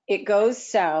 it goes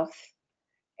south,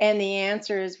 and the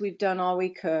answer is, we've done all we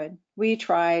could. We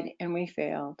tried and we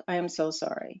failed. I am so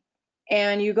sorry.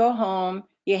 And you go home,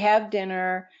 you have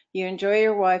dinner, you enjoy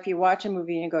your wife, you watch a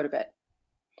movie, and you go to bed.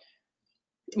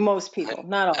 Most people,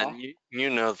 not all. And you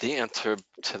know the answer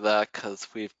to that because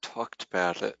we've talked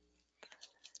about it.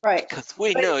 Right. Because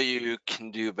we know you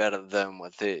can do better than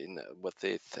what they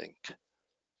think.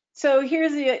 So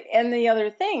here's the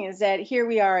other thing is that here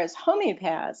we are as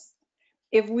homeopaths.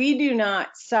 If we do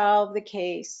not solve the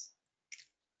case,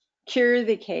 cure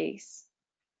the case,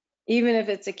 even if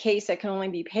it's a case that can only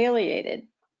be palliated,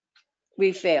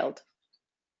 we failed.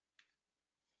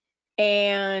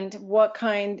 And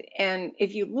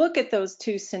if you look at those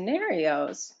two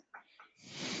scenarios,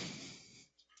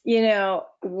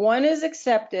 one is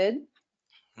accepted,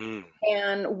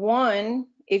 and one,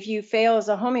 if you fail as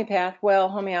a homeopath, well,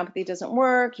 homeopathy doesn't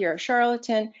work, you're a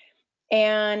charlatan,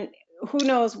 and who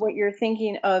knows what you're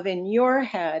thinking of in your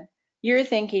head. You're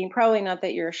thinking probably not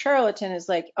that you're a charlatan, is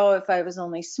like, oh, if I was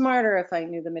only smarter, if I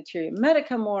knew the materia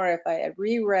medica more, if I had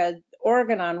reread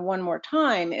Organon one more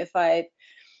time, if I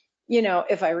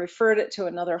referred it to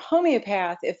another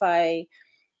homeopath, if I,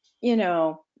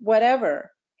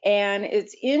 whatever. And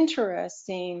it's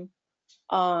interesting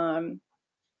to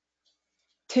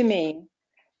me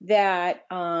that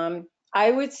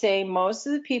I would say most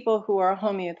of the people who are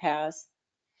homeopaths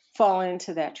fall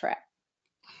into that trap.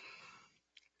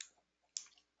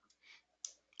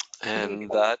 And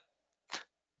that.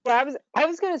 Yeah, I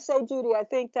was going to say, Judy, I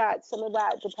think that some of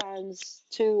that depends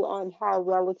too on how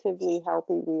relatively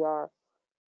healthy we are.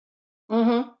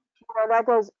 Mm-hmm. That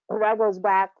goes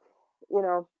back,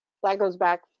 that goes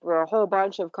back for a whole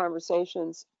bunch of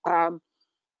conversations. And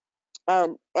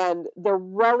the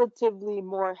relatively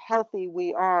more healthy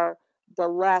we are, the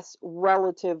less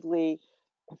relatively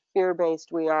fear-based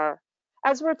we are.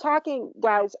 As we're talking,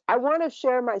 guys, I want to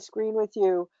share my screen with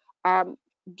you.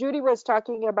 Judy was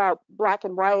talking about black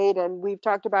and white, and we've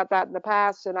talked about that in the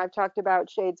past, and I've talked about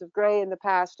shades of gray in the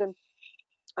past, and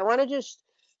I want to just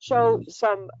show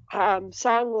some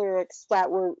song lyrics that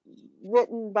were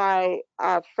written by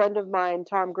a friend of mine,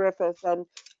 Tom Griffith, and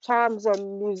Tom's a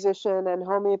musician and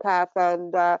homeopath,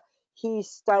 and he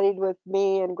studied with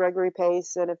me and Gregory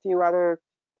Pace and a few other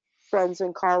friends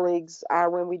and colleagues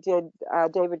when we did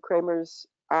David Kramer's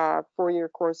 4-year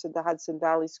course at the Hudson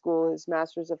Valley School, his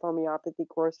Masters of Homeopathy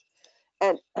course.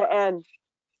 And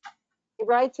he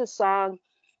writes a song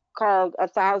called A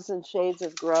Thousand Shades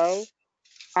of Gray.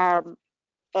 Um,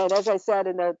 and as I said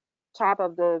in the top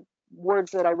of the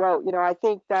words that I wrote, I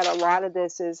think that a lot of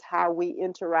this is how we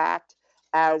interact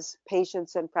as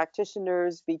patients and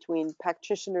practitioners, between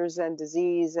practitioners and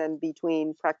disease, and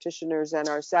between practitioners and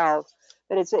ourselves.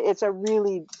 But it's a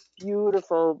really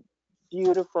beautiful,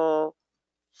 beautiful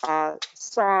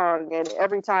song. And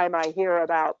every time I hear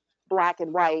about black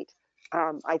and white,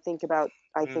 I think about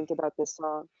this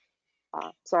song.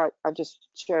 So I just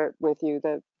share it with you.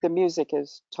 The music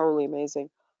is totally amazing.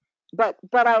 But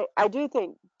I do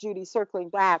think, Judy, circling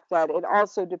back, that it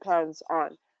also depends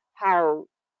on how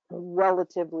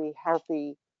relatively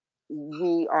healthy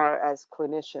we are as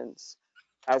clinicians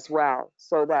as well,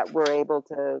 so that we're able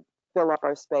to fill up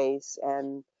our space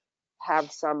and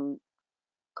have some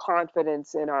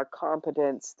confidence in our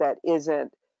competence that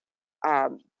isn't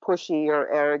pushy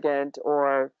or arrogant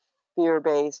or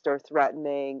fear-based or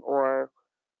threatening, or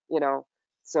you know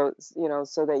so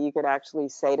that you could actually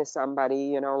say to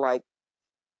somebody, like,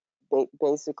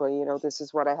 basically, this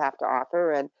is what I have to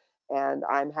offer, and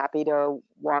I'm happy to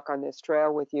walk on this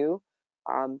trail with you.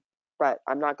 Um, but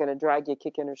I'm not going to drag you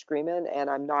kicking or screaming, and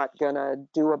I'm not going to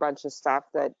do a bunch of stuff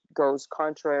that goes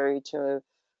contrary to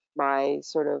my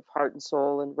sort of heart and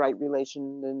soul and right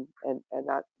relation, and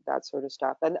that sort of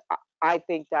stuff. And I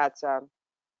think that's a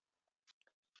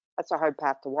hard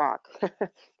path to walk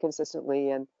consistently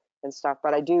and stuff.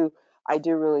 But I do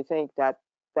really think that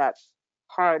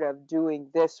part of doing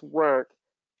this work,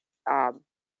 um,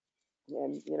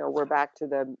 and we're back to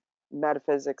the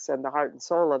metaphysics and the heart and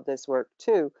soul of this work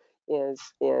too,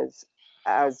 is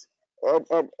as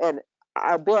and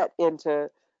a bit into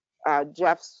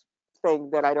Jeff's thing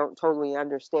that I don't totally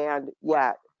understand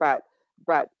yet, but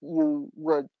you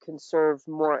would conserve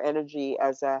more energy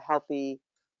as a healthy,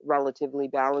 relatively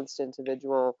balanced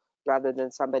individual, rather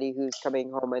than somebody who's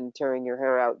coming home and tearing your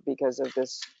hair out because of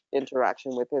this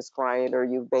interaction with this client, or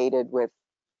you baited with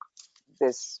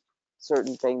this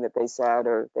certain thing that they said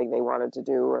or thing they wanted to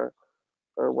do, or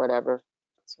whatever.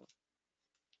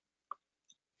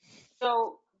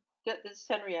 So, this is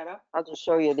Henrietta. I'll just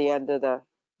show you the end of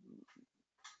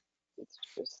it's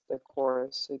just the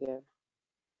chorus again.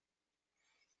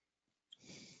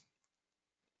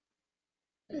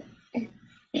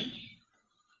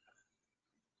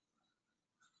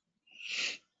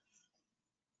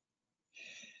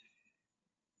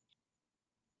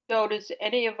 So, does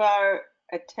any of our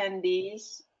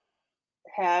attendees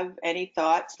have any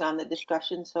thoughts on the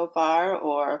discussion so far,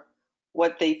 or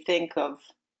what they think of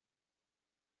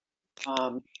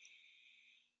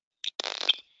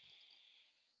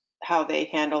how they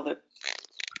handle the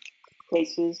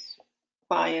cases,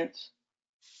 clients,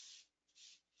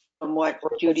 from what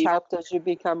Or if it's Judy? helped as you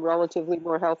become relatively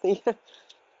more healthy.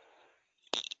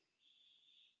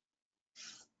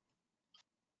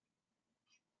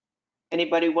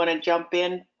 Anybody want to jump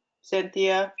in?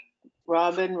 Cynthia,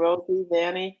 Robin, Rosie,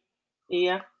 Vanny,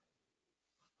 Nia?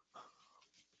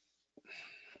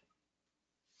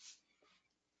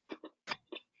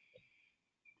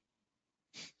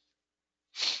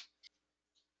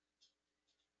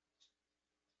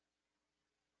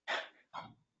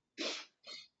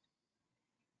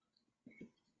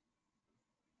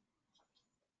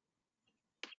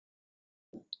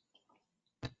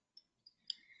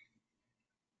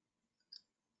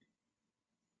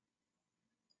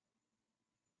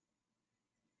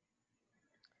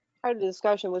 I had a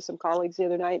discussion with some colleagues the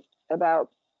other night about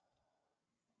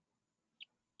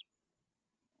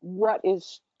what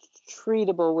is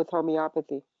treatable with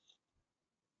homeopathy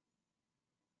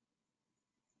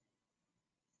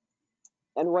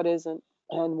and what isn't,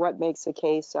 and what makes a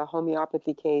case a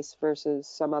homeopathy case versus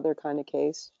some other kind of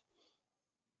case.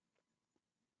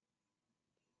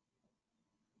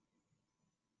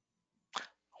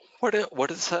 What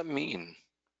does that mean?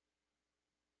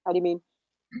 How do you mean?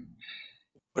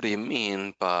 What do you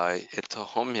mean by it's a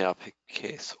homeopathic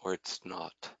case or it's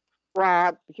not?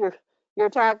 Well, you're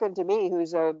talking to me,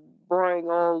 who's a boring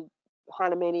old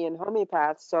Hahnemannian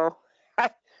homeopath, so I,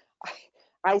 I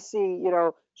I see,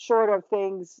 short of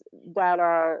things that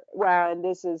are, well, and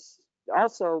this is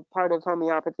also part of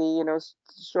homeopathy,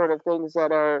 short of things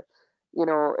that are,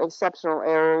 exceptional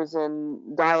errors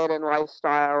in diet and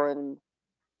lifestyle, and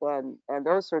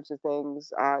those sorts of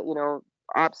things,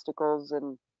 obstacles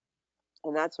and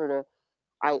that sort of,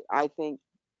 I think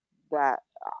that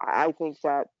I think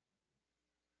that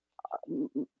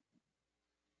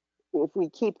if we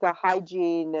keep the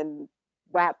hygiene and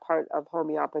that part of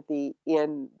homeopathy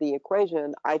in the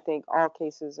equation, I think all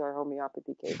cases are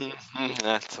homeopathy cases.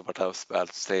 That's what I was about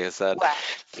to say, is that Yeah.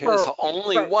 there's For,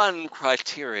 only but one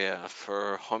criteria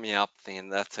for homeopathy,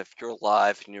 and that's if you're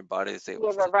alive and your body is you able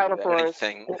have a to vital do force.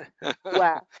 anything.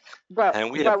 Yeah. But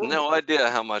And we have we no idea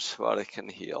how much the body can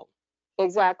heal.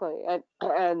 exactly.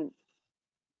 And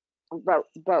but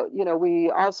you know, we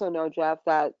also know, Jeff,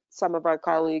 that some of our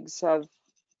colleagues have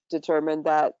determined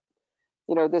that,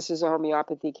 you know, this is a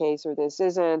homeopathy case or this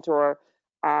isn't, or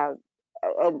uh,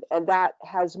 and that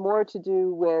has more to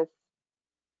do with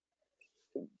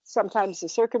sometimes the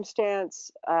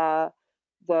circumstance,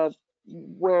 the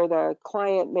where the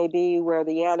client may be, where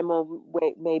the animal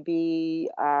may be,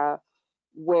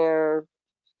 where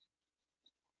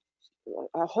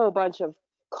a whole bunch of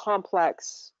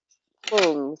complex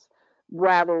things,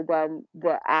 rather than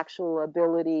the actual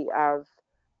ability of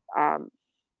um,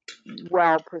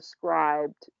 well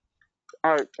prescribed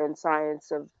art and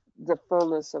science of the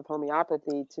fullness of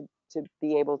homeopathy to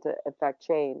be able to affect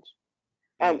change.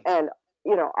 Mm. And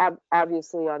you know,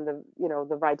 obviously on the, you know,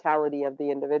 the vitality of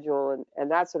the individual and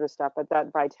that sort of stuff, but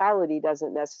that vitality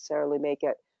doesn't necessarily make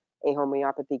it a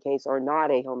homeopathy case or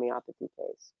not a homeopathy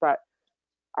case. But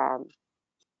um,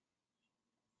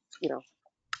 you know,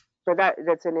 but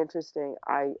that's an interesting,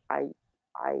 I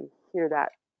hear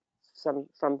that from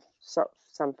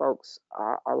some folks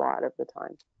a lot of the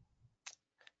time.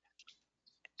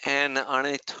 And on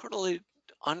a totally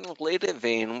unrelated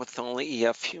vein, with only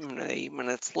a few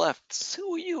minutes left,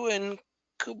 so were you in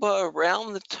Cuba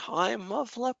around the time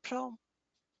of Lepto?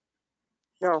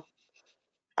 No,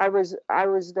 I was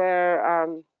there,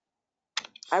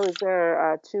 I was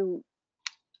there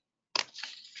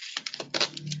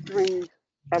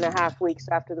 3.5 weeks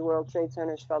after the World Trade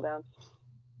Centers fell down.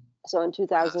 So in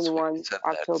That's what you 2001 said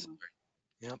that October. story.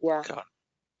 Yep, Yeah, got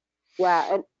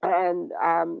yeah, and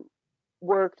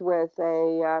worked with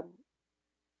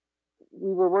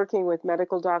we were working with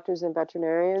medical doctors and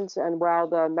veterinarians, and while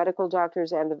the medical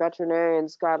doctors and the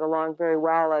veterinarians got along very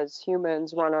well as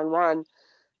humans one on one,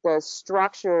 the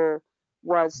structure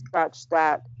was such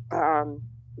that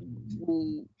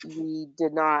we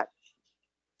did not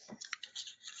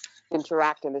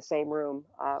interact in the same room.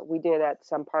 We did at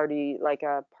some party, like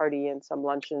a party and some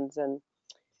luncheons and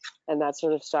that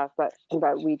sort of stuff, but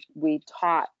we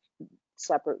taught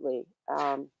separately.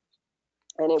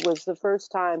 And it was the first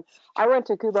time I went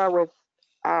to Cuba with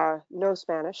no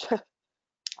Spanish,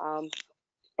 um,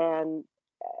 and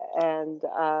and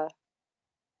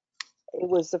it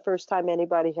was the first time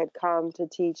anybody had come to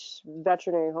teach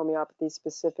veterinary homeopathy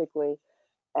specifically,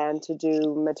 and to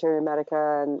do materia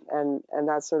medica and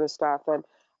that sort of stuff. And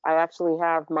I actually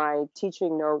have my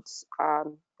teaching notes.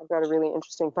 I've got a really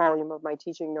interesting volume of my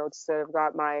teaching notes that have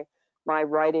got my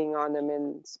writing on them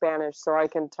in Spanish, so I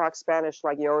can talk Spanish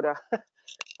like Yoda.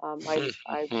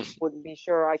 I it. wouldn't be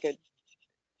sure I could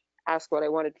ask what I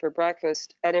wanted for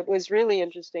breakfast. And it was really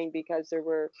interesting because there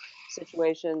were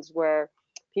situations where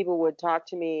people would talk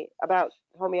to me about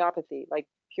homeopathy, like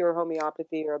pure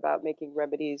homeopathy, or about making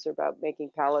remedies, or about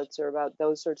making pellets, or about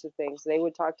those sorts of things. They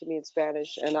would talk to me in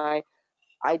Spanish, and I,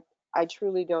 I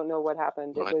truly don't know what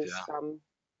happened. It Oh, was yeah. some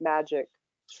magic,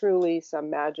 truly some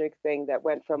magic thing that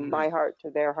went from Mm, my heart to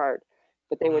their heart.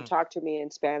 But they would mm, talk to me in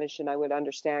Spanish, and I would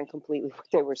understand completely what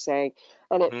they were saying.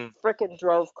 And it mm, frickin'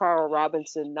 drove Carl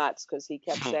Robinson nuts because he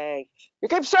kept saying, "You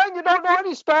keep saying you don't know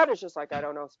any Spanish." It's like, I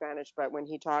don't know Spanish, but when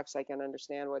he talks, I can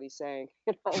understand what he's saying.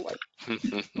 You know, like,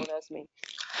 mm. don't ask me.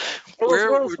 Yeah, it was Where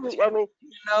really would sweet. I mean,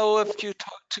 you know, if you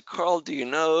talked to Carl, do you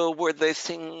know, were they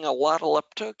seeing a lot of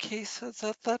lepto cases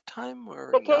at that time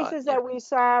or the not? cases that we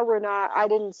saw were not,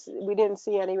 we didn't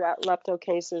see any lepto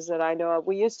cases that I know of.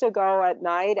 We used to go at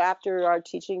night after our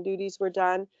teaching duties were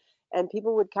done, and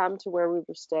people would come to where we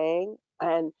were staying,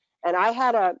 and I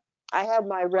had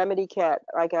my remedy kit,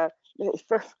 like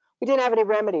for, we didn't have any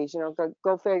remedies, you know,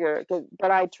 go figure,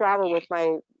 but I travel with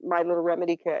my little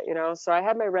remedy kit, you know, so I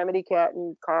had my remedy kit,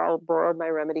 and Carl borrowed my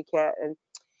remedy kit, and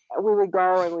we would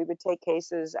go and we would take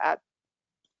cases at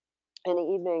in the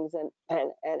evenings, and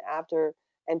after,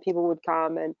 and people would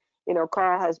come, and you know,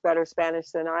 Carl has better Spanish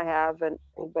than I have, and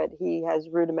but he has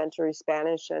rudimentary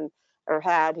Spanish, and or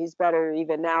had, he's better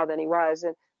even now than he was,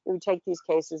 and we would take these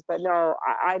cases. But no,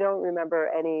 I don't remember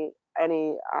any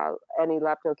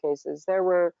lepto cases. There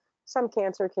were some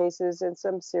cancer cases and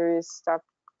some serious stuff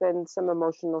and some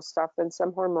emotional stuff and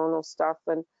some hormonal stuff,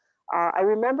 and I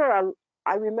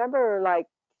remember like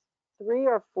 3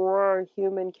 or 4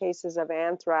 human cases of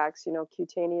anthrax, you know,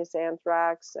 cutaneous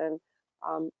anthrax, and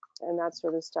and that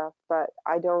sort of stuff. But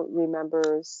I don't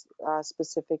remember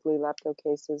specifically lepto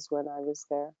cases when I was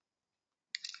there.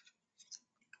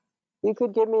 You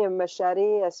could give me a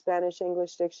machete, a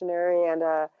Spanish-English dictionary, and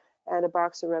a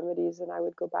box of remedies, and I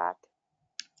would go back.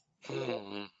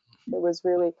 It was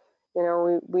really,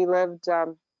 we lived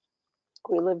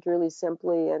really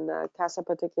simply in Casa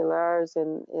Particulares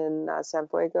in San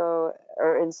Fuego,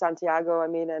 or in Santiago, I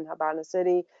mean, in Habana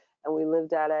City, and we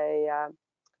lived at a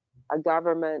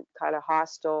government kind of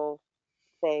hostel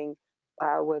thing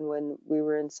when we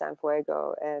were in San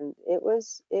Fuego, and it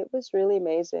was really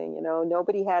amazing.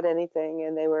 Nobody had anything,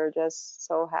 and they were just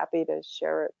so happy to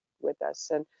share it with us.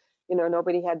 And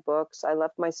nobody had books. I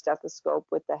left my stethoscope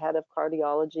with the head of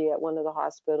cardiology at one of the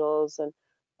hospitals, and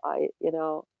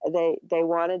they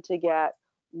wanted to get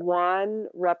one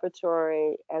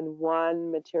repertory and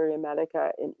one materia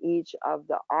medica in each of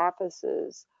the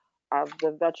offices of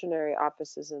the veterinary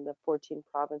offices in the 14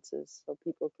 provinces, so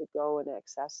people could go and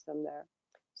access them there.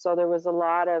 So there was a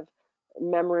lot of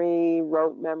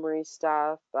rote memory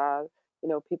stuff,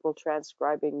 people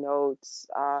transcribing notes.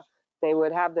 They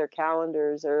would have their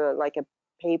calendars or like a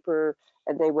paper,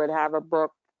 and they would have a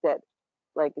book that,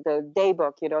 like the day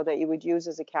book, that you would use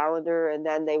as a calendar, and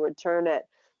then they would turn it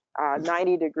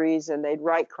 90 degrees and they'd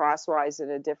write crosswise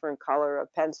in a different color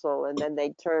of pencil, and then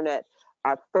they'd turn it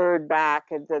a third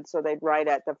back, and then so they'd write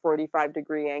at the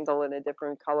 45-degree angle in a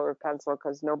different color of pencil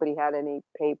because nobody had any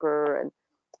paper. And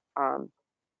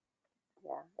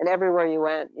and everywhere you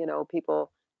went,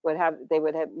 people would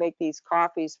make these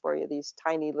coffees for you, these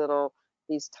tiny little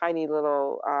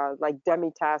like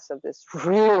demi-tasses of this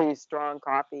really strong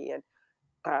coffee, and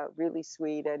really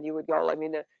sweet. And you would go, I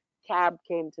mean, a cab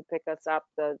came to pick us up.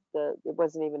 It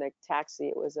wasn't even a taxi,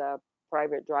 it was a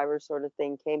private driver sort of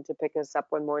thing, came to pick us up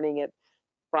one morning at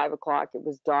 5 o'clock. It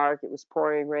was dark, it was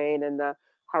pouring rain, and the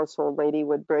household lady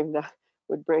would bring the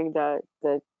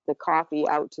coffee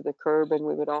out to the curb, and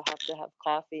we would all have to have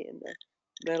coffee in the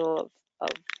middle of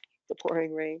the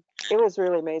pouring rain. It was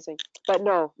really amazing. But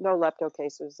no lepto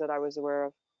cases that I was aware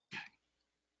of.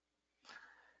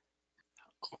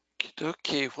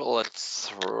 Okay, well,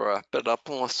 let's wrap it up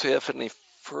unless we have any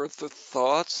further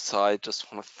thoughts. I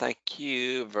just want to thank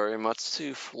you very much,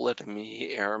 Sue, for letting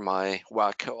me air my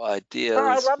wacko ideas. Oh,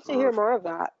 I'd love to hear more of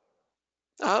that.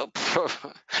 Oh,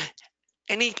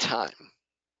 anytime.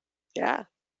 Yeah.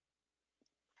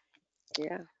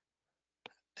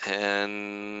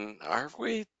 And I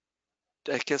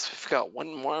guess we've got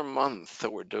one more month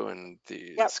that we're doing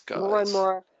these, yep, guys. One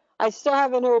more. I still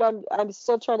haven't heard. I'm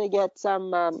still trying to get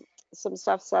some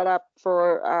stuff set up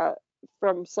for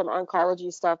from some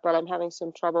oncology stuff, but I'm having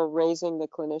some trouble raising the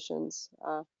clinicians.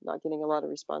 Not getting a lot of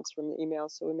response from the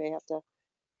emails, so we may have to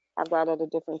have that at a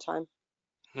different time.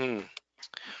 So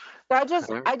I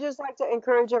just like to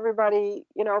encourage everybody,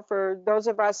 for those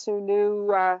of us who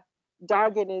knew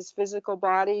Doug in his physical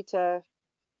body, to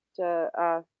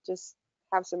just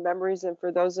have some memories, and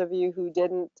for those of you who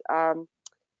didn't,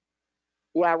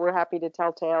 we're happy to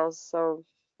tell tales. So,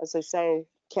 as I say,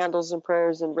 candles and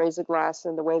prayers, and raise a glass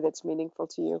in the way that's meaningful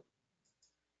to you.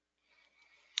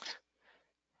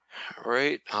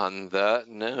 Right, on that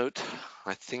note,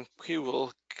 I think we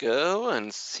will go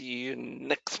and see you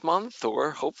next month,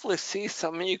 or hopefully see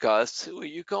some of you guys. Are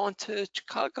you going to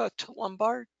Chicago, to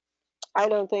Lombard? I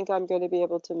don't think I'm going to be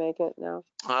able to make it now.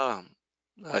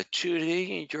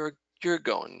 Judy, you're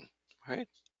going, right?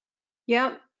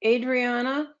 Yep,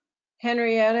 Adriana,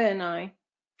 Henrietta, and I,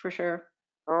 for sure.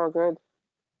 Oh, good.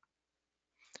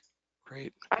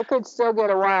 Great. I could still get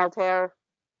a wild hair,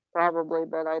 probably,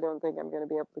 but I don't think I'm going to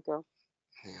be able to go.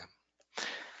 Yeah.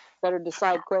 Better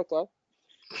decide quick, eh?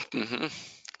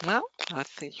 Well, I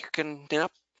think you can,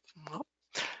 yep. Well,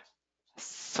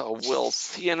 so we'll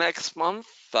see you next month,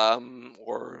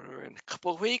 or in a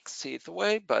couple of weeks, either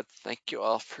way, but thank you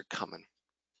all for coming.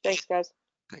 Thanks, guys.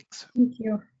 Thanks. Thank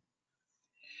you.